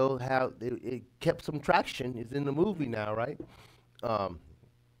still have, it kept some traction. It's in the movie now, right? So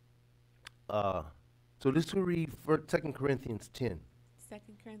let's read for 2 Corinthians 10. 2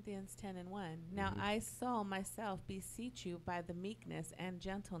 Corinthians 10 and 1. Now I Saul myself beseech you by the meekness and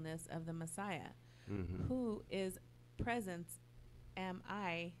gentleness of the Messiah, who in presence am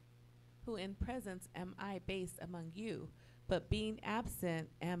I base among you, but being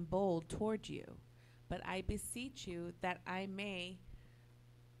absent am bold toward you. But I beseech you that I may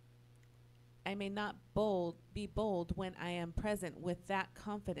not be bold when I am present with that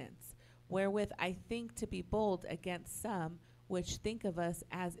confidence, wherewith I think to be bold against some which think of us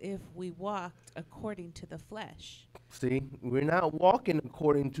as if we walked according to the flesh. See, we're not walking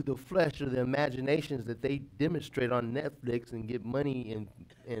according to the flesh or the imaginations that they demonstrate on Netflix and get money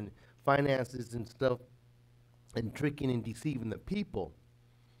and finances and stuff, and tricking and deceiving the people.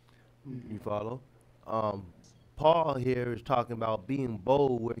 You follow? Paul here is talking about being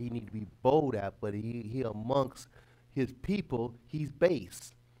bold where he need to be bold at, but he amongst his people, he's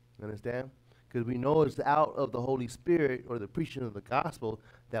base. Understand? Because we know it's out of the Holy Spirit or the preaching of the gospel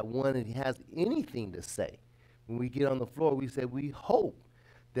that one has anything to say. When we get on the floor, we say we hope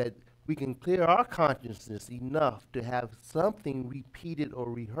that we can clear our consciousness enough to have something repeated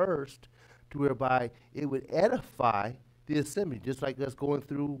or rehearsed to whereby it would edify the assembly, just like us going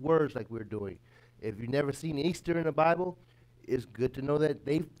through words like we're doing. If you've never seen Easter in the Bible, it's good to know that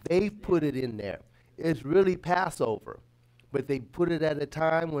they've put it in there. It's really Passover, but they put it at a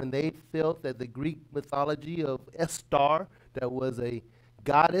time when they felt that the Greek mythology of Estar, that was a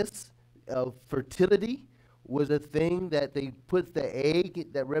goddess of fertility, was a thing that they put the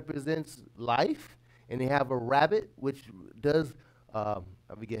egg that represents life, and they have a rabbit, which does, I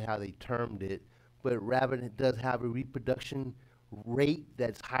forget how they termed it, but rabbit does have a reproduction rate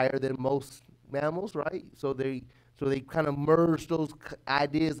that's higher than most mammals, right? So they kind of merge those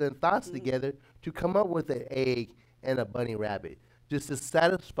ideas and thoughts together to come up with an egg and a bunny rabbit, just to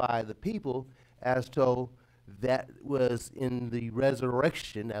satisfy the people as to that was in the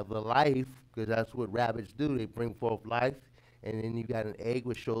resurrection of the life, because that's what rabbits do. They bring forth life, and then you got an egg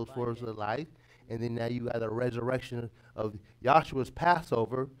which shows forth the life, and then now you got a resurrection of Yahshua's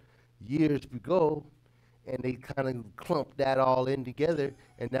Passover years ago, and they kind of clumped that all in together,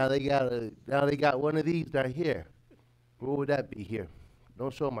 and now they got one of these right here. What would that be here?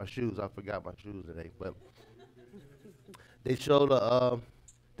 Don't show my shoes. I forgot my shoes today, but they show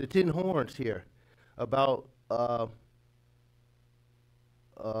the 10 horns here about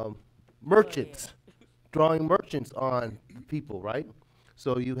merchants, drawing merchants on people, right?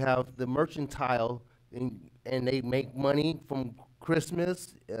 So you have the mercantile, and they make money from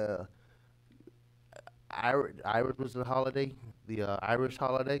Christmas. Irish was the holiday, the Irish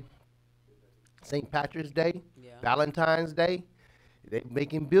holiday, St. Patrick's Day, Yeah. Valentine's Day. They're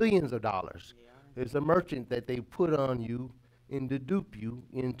making billions of dollars. Yeah. It's a merchant that they put on you and to dupe you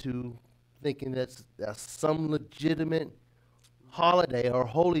into thinking that's some legitimate holiday or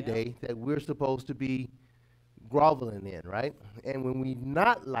holy day that we're supposed to be groveling in, right? And when we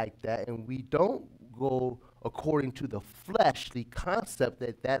not like that and we don't go according to the fleshly concept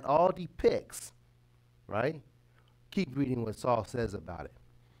that all depicts, right? Keep reading what Saul says about it.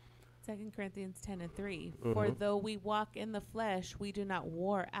 2 Corinthians 10 and 3. For though we walk in the flesh, we do not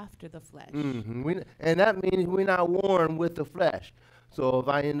war after the flesh. And that means we're not warring with the flesh. So if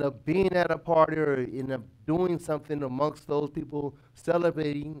I end up being at a party or end up doing something amongst those people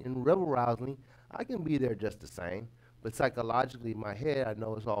celebrating and revel-rousing, I can be there just the same. But psychologically, in my head, I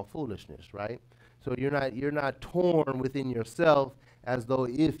know it's all foolishness, right? So you're not torn within yourself as though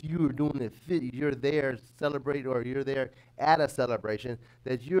if you were doing it, you're there celebrate or you're there at a celebration,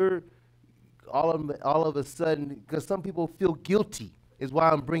 that you're all of a sudden, because some people feel guilty, is why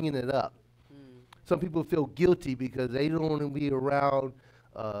I'm bringing it up. Some people feel guilty because they don't want to be around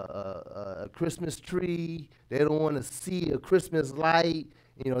a Christmas tree. They don't want to see a Christmas light.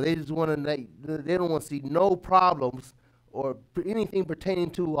 You know, they just want to. They don't want to see no problems or anything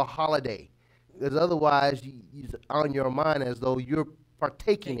pertaining to a holiday, because otherwise, it's on your mind as though you're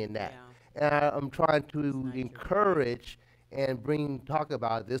partaking in that. And I'm trying to encourage and talk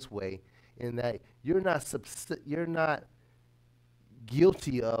about it this way, in that you're not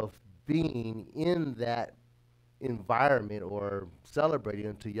guilty of being in that environment or celebrating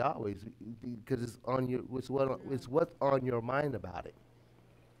unto Yahweh, because it's what's on your mind about it.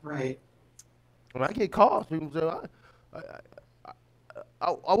 Right. When I get calls, people say,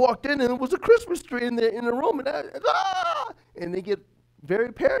 I walked in and it was a Christmas tree in the room, and they get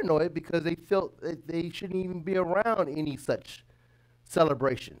very paranoid because they felt that they shouldn't even be around any such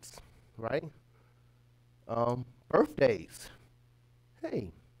celebrations, right? Birthdays.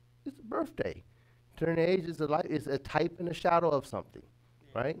 Hey, it's a birthday. Turn age is a type and a shadow of something,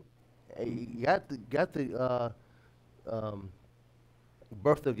 right? You got the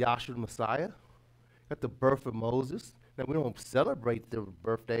birth of Yahshua Messiah. Got the birth of Moses. Now we don't celebrate their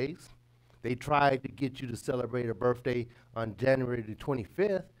birthdays. They tried to get you to celebrate a birthday on January the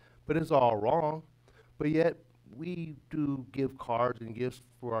 25th, but it's all wrong. But yet we do give cards and gifts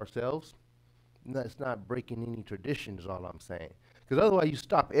for ourselves. That's not breaking any tradition, is all I'm saying. Because otherwise you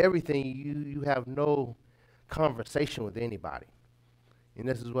stop everything, you have no conversation with anybody. And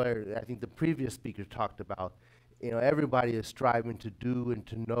this is where I think the previous speaker talked about, you know, everybody is striving to do and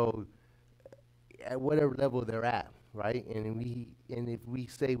to know at whatever level they're at, right? And if we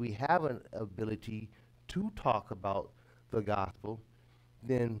say we have an ability to talk about the gospel,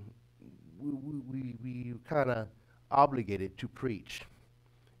 then we kind of obligated to preach.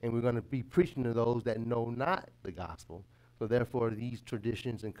 And we're going to be preaching to those that know not the gospel. So therefore, these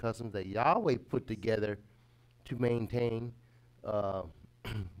traditions and customs that Yahweh put together to maintain the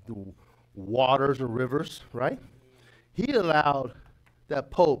waters and rivers, right? He allowed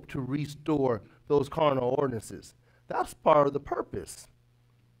that Pope to restore those carnal ordinances. That's part of the purpose.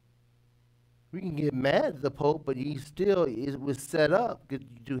 We can get mad at the Pope, but he still was set up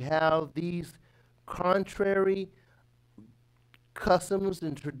to have these contrary customs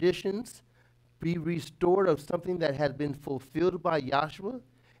and traditions be restored of something that had been fulfilled by Yahshua,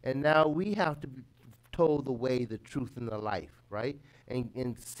 and now we have to be told the way, the truth, and the life, right?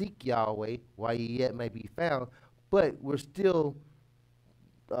 And seek Yahweh while he yet may be found, but we're still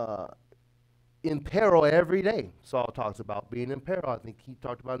in peril every day. Saul talks about being in peril. I think he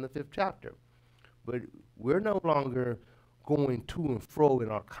talked about in the 5th chapter. But we're no longer going to and fro in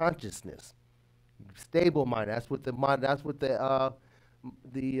our consciousness. Stable mind. That's what the mind. That's what the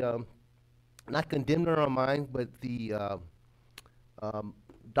not condemned in our mind, but the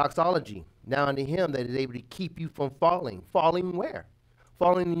doxology. Now unto him that is able to keep you from falling. Falling where?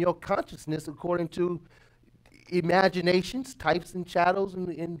 Falling in your consciousness according to imaginations, types and shadows,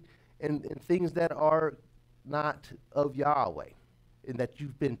 and things that are not of Yahweh, and that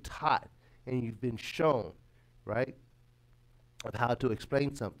you've been taught and you've been shown, right, of how to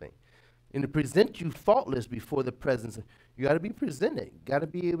explain something. And to present you faultless before the presence, you got to be presented. Got to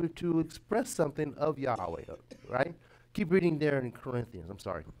be able to express something of Yahweh, right? Keep reading there in Corinthians. I'm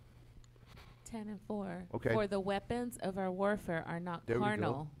sorry. 10 and 4. Okay. For the weapons of our warfare are not There we go.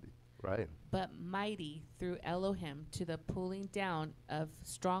 carnal, Right. but mighty through Elohim to the pulling down of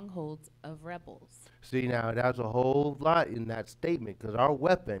strongholds of rebels. See, now there's a whole lot in that statement, because our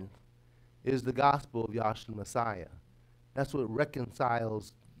weapon is the gospel of Yahshua Messiah. That's what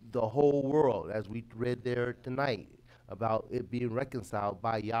reconciles the whole world, as we read there tonight, about it being reconciled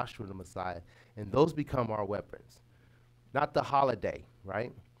by Yahshua the Messiah. And those become our weapons. Not the holiday,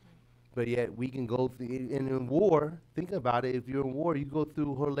 right? But yet we can go through, and in war, think about it, if you're in war, you go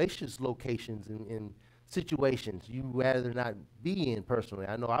through hellacious locations and situations you rather not be in personally.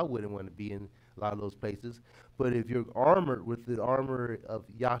 I know I wouldn't want to be in a lot of those places, but if you're armored with the armor of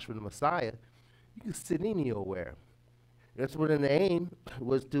Yahshua the Messiah, you can sit anywhere. That's what the aim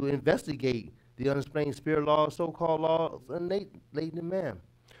was, to investigate the unexplained spirit laws, so-called laws, latent in man.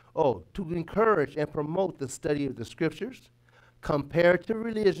 Oh, to encourage and promote the study of the scriptures, comparative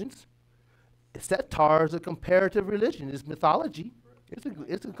religions. Setar is a comparative religion. It's mythology.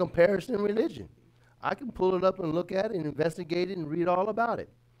 It's a comparison religion. I can pull it up and look at it and investigate it and read all about it.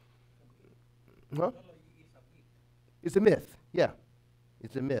 Huh? It's a myth. Yeah,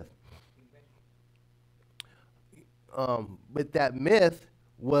 it's a myth. But that myth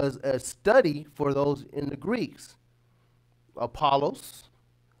was a study for those in the Greeks. Apollos,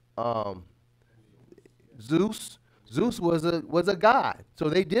 Zeus. Zeus was a god, so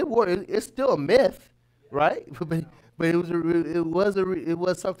they did work. It's still a myth, right? but it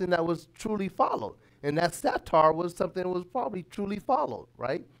was something that was truly followed, and that Satar was something that was probably truly followed,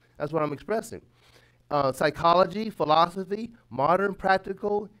 right? That's what I'm expressing. Psychology, philosophy, modern,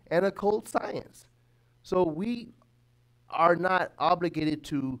 practical, and occult science. So we are not obligated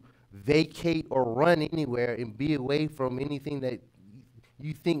to vacate or run anywhere and be away from anything that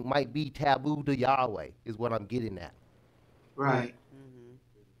you think might be taboo to Yahweh, is what I'm getting at. Right.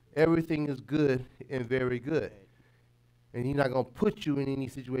 Everything is good and very good. And he's not going to put you in any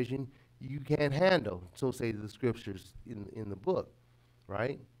situation you can't handle, so say the scriptures in the book,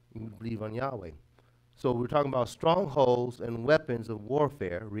 right? You believe on Yahweh. So we're talking about strongholds and weapons of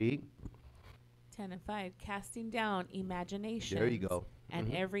warfare. Read. 10 and 5, casting down imaginations. There you go.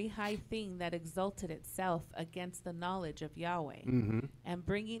 And every high thing that exalted itself against the knowledge of Yahweh, and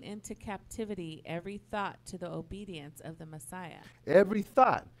bringing into captivity every thought to the obedience of the Messiah. Every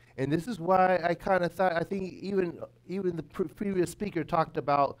thought. And this is why I kind of thought, I think even the previous speaker talked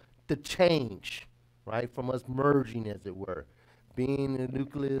about the change, right, from us merging, as it were, being a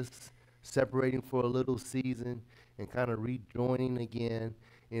nucleus, separating for a little season, and kind of rejoining again.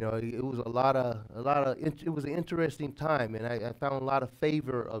 You know, it was it was an interesting time, and I found a lot of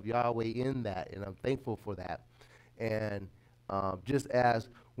favor of Yahweh in that, and I'm thankful for that. And just as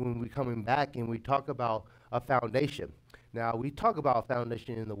when we're coming back and we talk about a foundation. Now, we talk about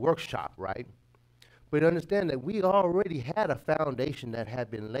foundation in the workshop, right? But understand that we already had a foundation that had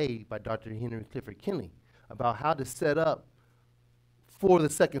been laid by Dr. Henry Clifford Kinley about how to set up for the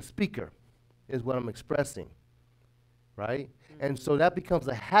second speaker, is what I'm expressing, right? And so that becomes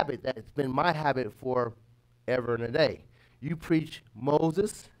a habit that's been my habit for ever and a day. You preach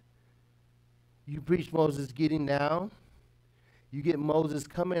Moses getting down. You get Moses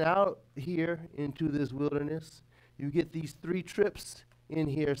coming out here into this wilderness. You get these 3 trips in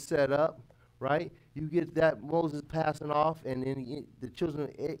here set up, right? You get that Moses passing off, and then the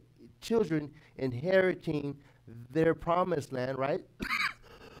children children inheriting their promised land, right?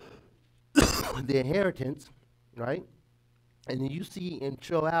 The inheritance, right? And then you see and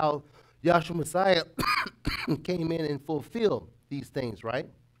show how Yahshua Messiah came in and fulfilled these things, right?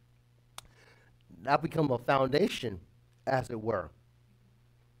 That become a foundation, as it were,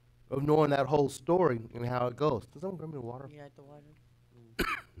 of knowing that whole story and how it goes. Does someone bring me water? You got the water?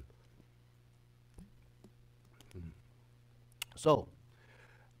 So,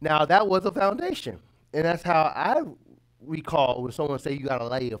 now that was a foundation. And that's how I recall when someone say you got to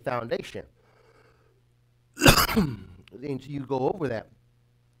lay a foundation. And you go over that.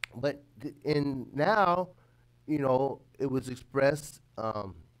 But now, you know, it was expressed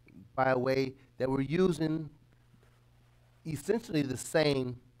by a way that we're using essentially the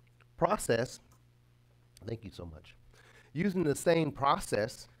same process. Thank you so much. Using the same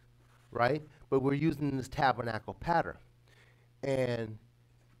process, right? But we're using this tabernacle pattern. And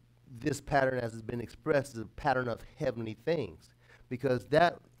this pattern, as has been expressed, is a pattern of heavenly things. Because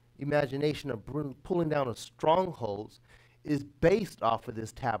that imagination of pulling down of strongholds is based off of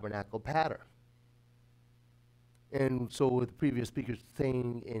this tabernacle pattern. And so with the previous speakers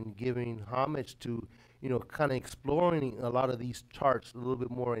saying and giving homage to, you know, kind of exploring a lot of these charts a little bit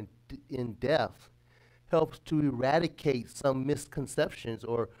more in depth, helps to eradicate some misconceptions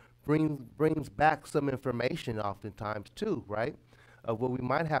or brings back some information oftentimes too, right, of what we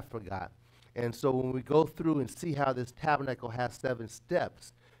might have forgot. And so when we go through and see how this tabernacle has 7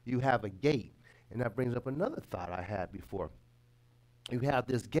 steps, you have a gate. And that brings up another thought I had before. You have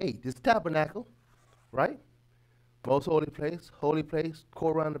this gate, this tabernacle, right? Most holy place,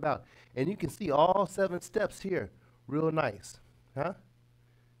 core roundabout. And you can see all 7 steps here, real nice, huh?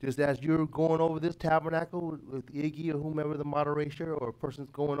 Just as you're going over this tabernacle with Iggy or whomever the moderator or a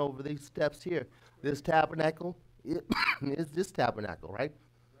person's going over these steps here, this tabernacle is this tabernacle, right?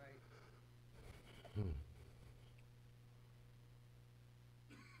 Right.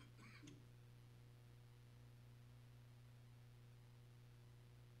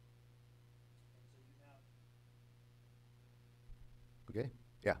 Okay,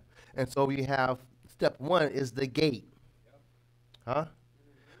 yeah. And so we have step 1 is the gate, huh?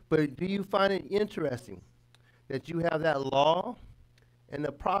 But do you find it interesting that you have that law and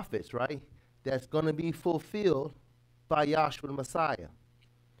the prophets, right, that's going to be fulfilled by Yahshua the Messiah?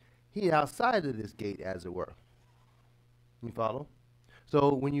 He's outside of this gate, as it were. You follow?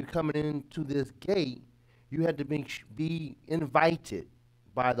 So when you're coming into this gate, you had to be invited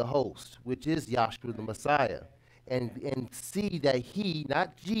by the host, which is Yahshua the Messiah, and see that he,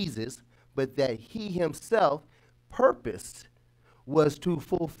 not Jesus, but that he himself purposed was to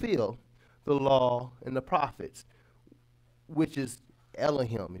fulfill the law and the prophets, which is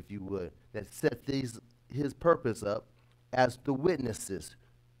Elohim, if you would, that set his purpose up as the witnesses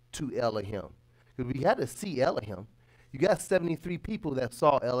to Elohim. Because we had to see Elohim. You got 73 people that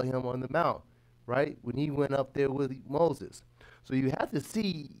saw Elohim on the mount, right, when he went up there with Moses. So you have to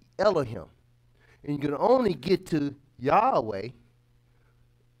see Elohim. And you can only get to Yahweh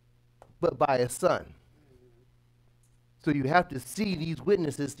but by a son. So you have to see these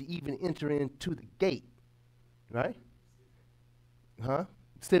witnesses to even enter into the gate, right? Huh?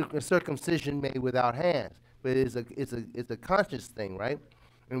 Circumcision made without hands, but it's a conscious thing, right?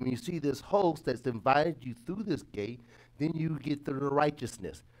 And when you see this host that's invited you through this gate, then you get to the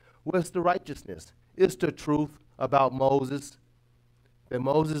righteousness. What's the righteousness? It's the truth about Moses, that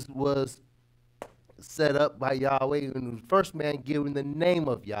Moses was set up by Yahweh, and the first man given the name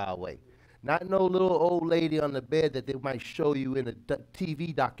of Yahweh. Not no little old lady on the bed that they might show you in a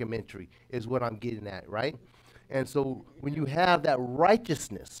TV documentary is what I'm getting at, right? And so when you have that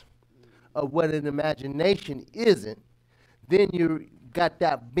righteousness of what an imagination isn't, then you got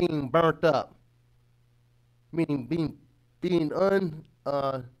that being burnt up, meaning being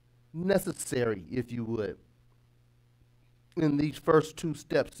unnecessary, if you would, in these first 2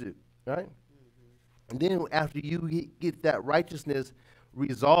 steps, right? And then after you get that righteousness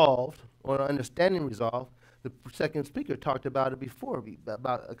resolved, or understanding resolved, the second speaker talked about it before,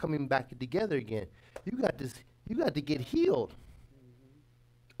 about coming back together again. You got to get healed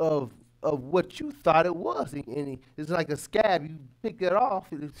of what you thought it was. And it's like a scab. You pick it off,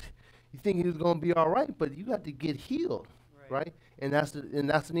 you think it was going to be all right, but you got to get healed, right? And that's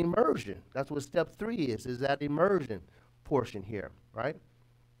an immersion. That's what step 3 is that immersion portion here, right?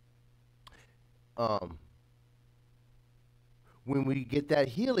 When we get that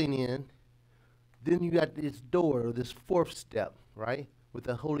healing in, then you got this door, or this 4th step, right, with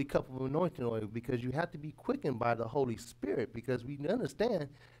the holy cup of anointing oil, because you have to be quickened by the Holy Spirit, because we understand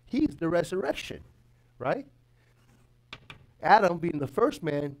he's the resurrection, right? Adam, being the first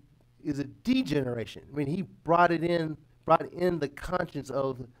man, is a degeneration. I mean, he brought in the conscience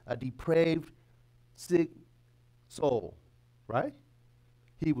of a depraved, sick soul, right?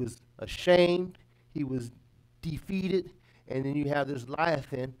 He was ashamed, he was defeated, and then you have this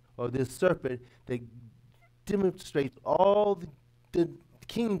Leviathan, or this serpent, that demonstrates all the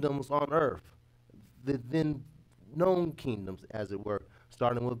kingdoms on earth, the then known kingdoms, as it were,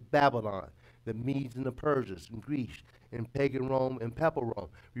 starting with Babylon, the Medes and the Persians, and Greece, and pagan Rome and Papal Rome.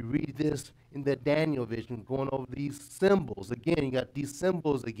 We read this in the Daniel vision, going over these symbols. Again, you got these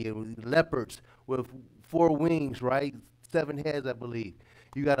symbols again, with leopards with 4 wings, right? 7 heads, I believe.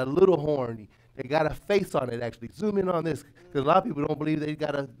 You got a little horn. They got a face on it, actually. Zoom in on this, because a lot of people don't believe they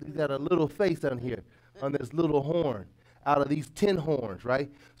got a little face on here, on this little horn, out of these 10 horns,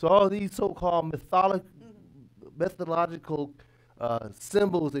 right? So all these so-called methodological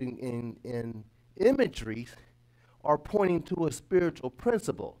symbols and imageries are pointing to a spiritual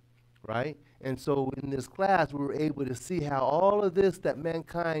principle, right? And so in this class, we were able to see how all of this that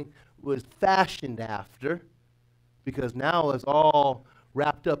mankind was fashioned after, because now it's all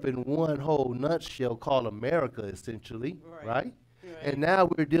wrapped up in one whole nutshell called America, essentially, right? And now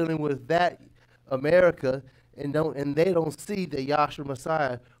we're dealing with that America, and they don't see that Yahshua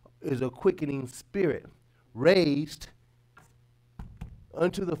Messiah is a quickening spirit, raised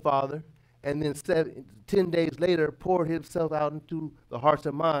unto the Father, and then 10 days later poured himself out into the hearts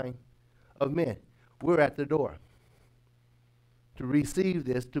and mind of men. We're at the door to receive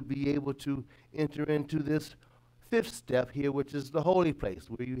this, to be able to enter into this 5th step here, which is the holy place,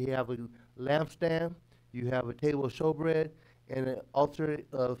 where you have a lampstand, you have a table of showbread, and an altar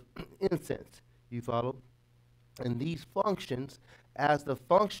of incense. You follow? And these functions, as the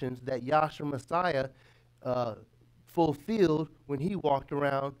functions that Yahshua Messiah fulfilled when he walked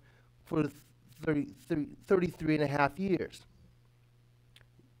around for 33 and a half years.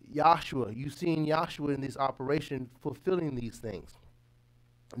 Yahshua, you've seen Yahshua in this operation fulfilling these things.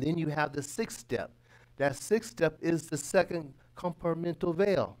 And then you have the 6th step. That 6th step is the second compartmental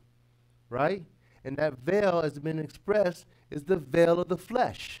veil, right? And that veil, has been expressed, is the veil of the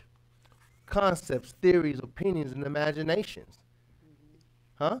flesh. Concepts, theories, opinions, and imaginations.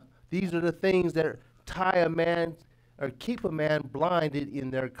 These are the things that tie a man or keep a man blinded in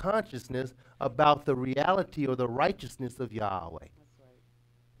their consciousness about the reality or the righteousness of Yahweh. That's right.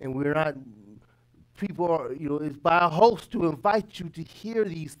 And we're not, people are, it's by a host to invite you to hear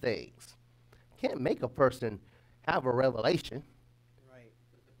these things. Can't make a person have a revelation. Right.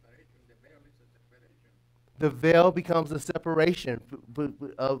 The veil becomes a separation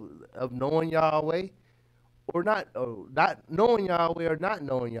of knowing Yahweh or not knowing Yahweh or not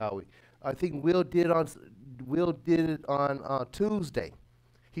knowing Yahweh. I think Will did it on Tuesday.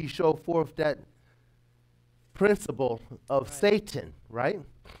 He showed forth that principle of Satan, right?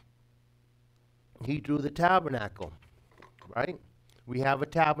 He drew the tabernacle, right? We have a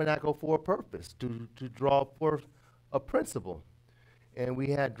tabernacle for a purpose, to draw forth a principle. And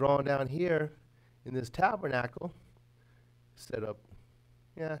we had drawn down here in this tabernacle, set up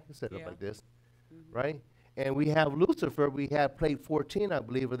like this, right? And we have Lucifer, we have plate 14, I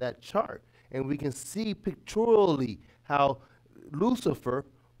believe, of that chart. And we can see pictorially how Lucifer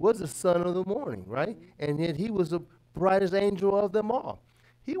was the son of the morning, right? And then he was the brightest angel of them all.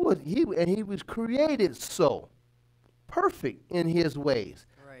 He was created so perfect in his ways,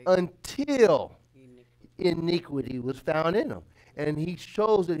 until iniquity was found in him. And he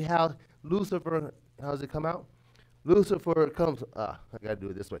shows it how Lucifer, how does it come out? Lucifer comes, I gotta do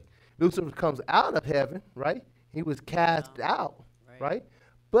it this way. Lucifer comes out of heaven, right? He was cast out, right?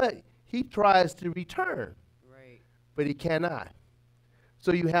 But he tries to return, but he cannot.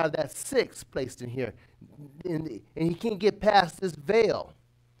 So you have that 6 placed in here, and he can't get past this veil.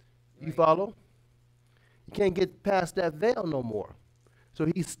 You follow? He can't get past that veil no more. So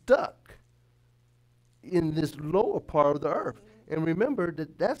he's stuck in this lower part of the earth. And remember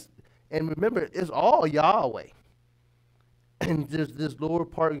it's all Yahweh. And this lower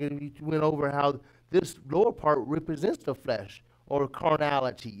part, we went over how this lower part represents the flesh, or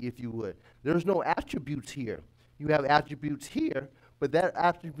carnality, if you would. There's no attributes here. You have attributes here, but that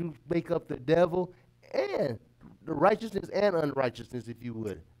attributes make up the devil and the righteousness and unrighteousness, if you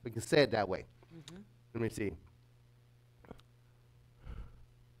would. We can say it that way. Let me see.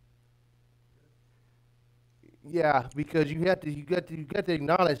 Yeah, because you got to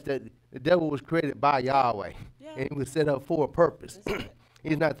acknowledge that the devil was created by Yahweh, and he was set up for a purpose.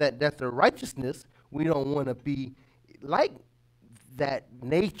 It's not that's the righteousness. We don't want to be like that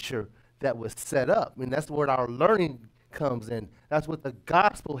nature that was set up. I mean, that's where our learning comes in. That's what the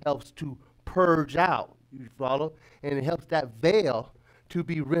gospel helps to purge out. You follow? And it helps that veil to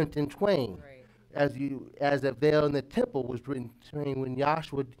be rent in twain, Right. as a veil in the temple was rent in twain when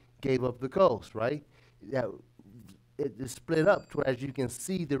Joshua gave up the ghost, right? That it is split up to as you can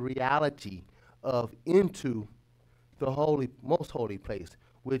see the reality of into the holy, most holy place,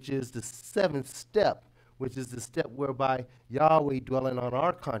 which is the seventh step, which is the step whereby Yahweh dwelling on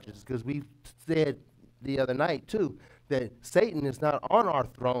our conscience, because we said the other night too that Satan is not on our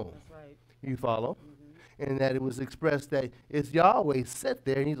throne. That's right. You follow? And that it was expressed that it's Yahweh set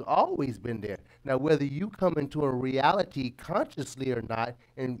there and he's always been there. Now, whether you come into a reality consciously or not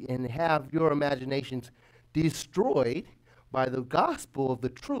and have your imaginations destroyed by the gospel of the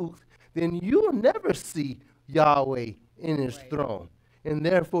truth, then you'll never see Yahweh in his Right. throne. And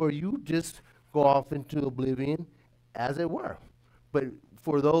therefore, you just go off into oblivion, as it were. But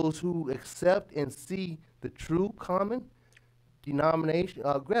for those who accept and see the true common denomination,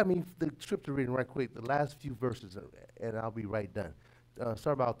 grab me the scripture reading right quick, the last few verses, and I'll be right done.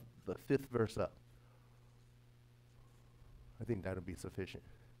 Start about the 5th verse up. I think that'll be sufficient.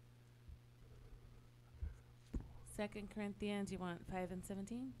 2 Corinthians, you want 5 and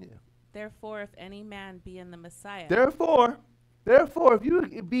 17? Yeah. Therefore, if any man be in the Messiah, Therefore, if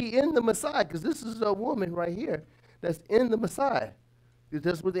you be in the Messiah, because this is a woman right here that's in the Messiah.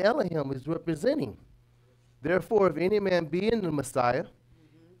 That's what the Elohim is representing. Therefore, if any man be in the Messiah,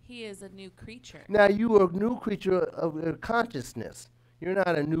 he is a new creature. now you are a new creature of consciousness. You're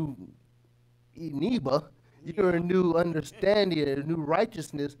not a new Neba. You're a new understanding, a new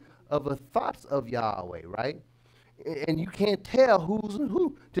righteousness of the thoughts of Yahweh, right? And you can't tell who's and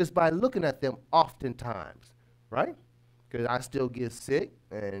who just by looking at them oftentimes, right? Because I still get sick,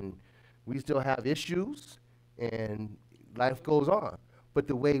 and we still have issues, and life goes on. But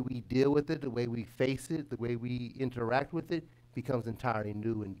the way we deal with it, the way we face it, the way we interact with it becomes entirely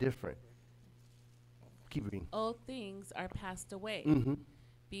new and different. Keep reading. All things are passed away. Mm-hmm.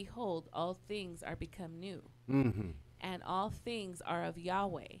 Behold, all things are become new. Mm-hmm. And all things are of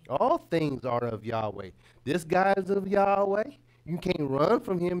Yahweh. All things are of Yahweh. This guy is of Yahweh. You can't run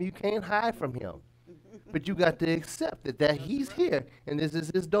from him. You can't hide from him. But you got to accept that he's here, and this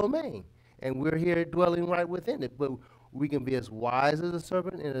is his domain. And we're here dwelling right within it. But we can be as wise as a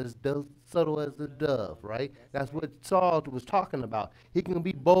serpent and as subtle as the dove, right? That's what Saul was talking about. He can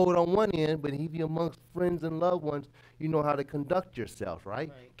be bold on one end, but he be amongst friends and loved ones, you know how to conduct yourself,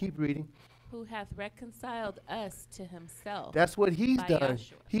 right? Keep reading. Who hath reconciled us to himself. That's what he's by done.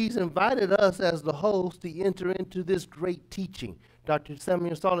 Yahshua. He's invited us as the host to enter into this great teaching. Dr.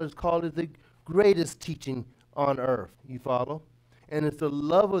 Samuel Sallers called it the greatest teaching on earth. You follow? And it's the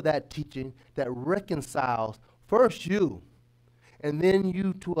love of that teaching that reconciles first you, and then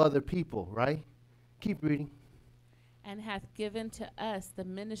you to other people, right? Keep reading. And hath given to us the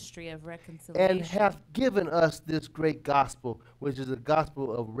ministry of reconciliation. And hath given us this great gospel, which is a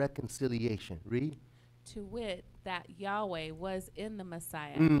gospel of reconciliation. Read. To wit, that Yahweh was in the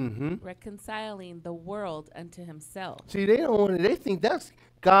Messiah, Mm-hmm. reconciling the world unto himself. See, they don't want to, they think that's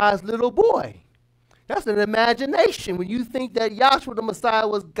God's little boy. That's an imagination when you think that Yahshua the Messiah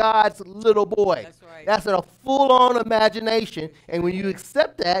was God's little boy. That's right. That's a full-on imagination. And when you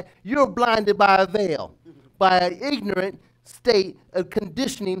accept that, you're blinded by a veil, by an ignorant state of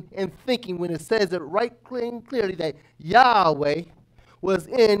conditioning and thinking when it says it right clearly that Yahweh was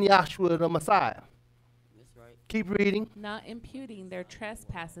in Yahshua the Messiah. That's right. Keep reading. Not imputing their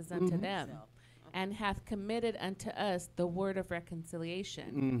trespasses unto them, and hath committed unto us the word of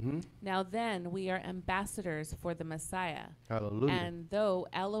reconciliation. Mm-hmm. Now then, we are ambassadors for the Messiah. Hallelujah. And though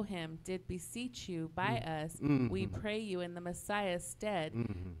Elohim did beseech you by us, we pray you in the Messiah's stead,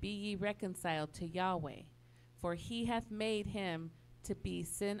 be ye reconciled to Yahweh. For he hath made him to be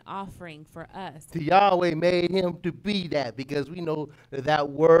sin offering for us. To Yahweh made him to be that, because we know that that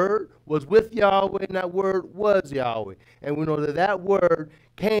word was with Yahweh and that word was Yahweh. And we know that that word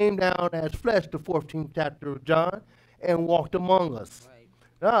came down as flesh, the 14th chapter of John, and walked among us. Right.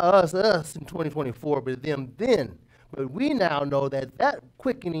 Not us in 2024, but them then. But we now know that that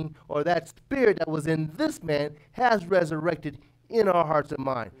quickening or that spirit that was in this man has resurrected in our hearts and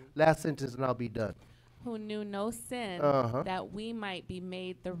mind. Last sentence and I'll be done. Who knew no sin, Uh-huh. that we might be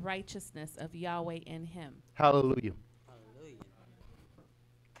made the righteousness of Yahweh in him. Hallelujah. Hallelujah.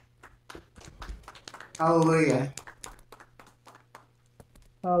 Hallelujah.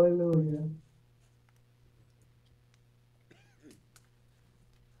 Hallelujah.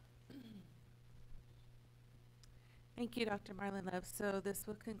 Thank you, Dr. Marlon Love. So this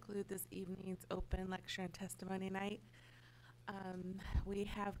will conclude this evening's open lecture and testimony night. We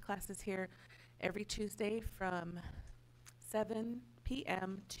have classes here every Tuesday from 7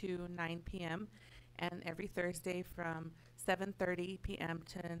 p.m. to 9 p.m. and every Thursday from 7:30 p.m.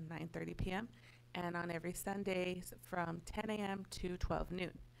 to 9:30 p.m., and on every Sunday from 10 a.m. to 12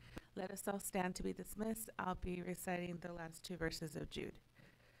 noon. Let us all stand to be dismissed. I'll be reciting the last two verses of Jude.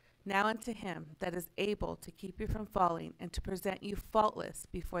 Now unto him that is able to keep you from falling and to present you faultless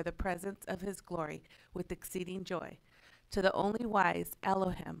before the presence of his glory with exceeding joy. To the only wise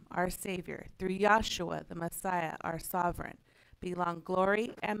Elohim, our Savior, through Yahshua the Messiah, our Sovereign, belong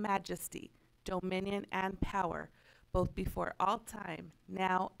glory and majesty, dominion and power, both before all time,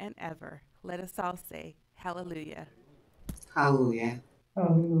 now and ever. Let us all say, Hallelujah. Hallelujah.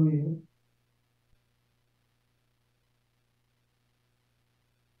 Hallelujah.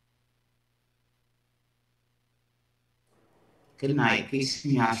 Good night. Peace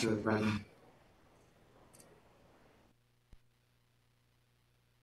from Yahshua, brother.